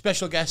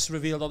 Special guests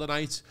revealed on the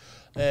night.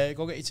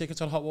 Go get your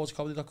tickets on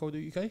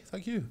hotwatercomedy.co.uk.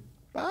 Thank you.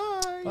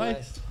 Bye. Bye.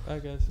 Nice. Bye,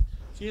 guys.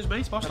 Cheers,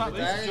 mate. What's that,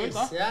 mate? Enjoyed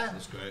that. Yeah,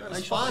 that's great.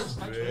 That's fun.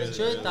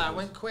 Enjoyed that.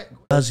 Went quick.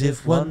 As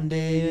if one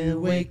day you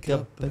wake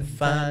up and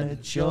find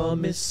that you're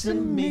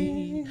missing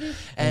me,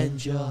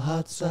 and your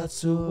heart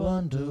starts to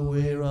wonder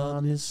where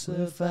on this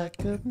earth I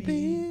could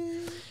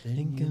be.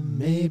 Thinking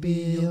maybe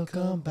you'll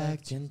come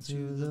back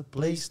into the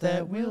place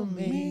that we'll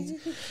meet,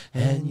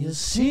 and you'll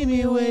see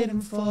me waiting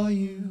for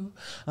you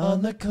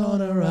on the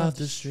corner of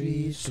the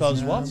street.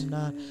 'Cause what? I'm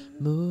not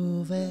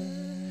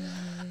moving.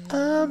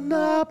 I'm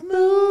not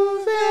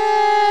moving.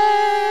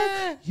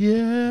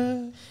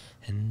 Yeah.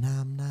 And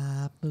I'm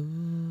not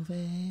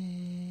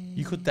moving.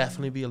 You could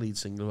definitely be a lead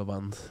singer of a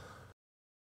band.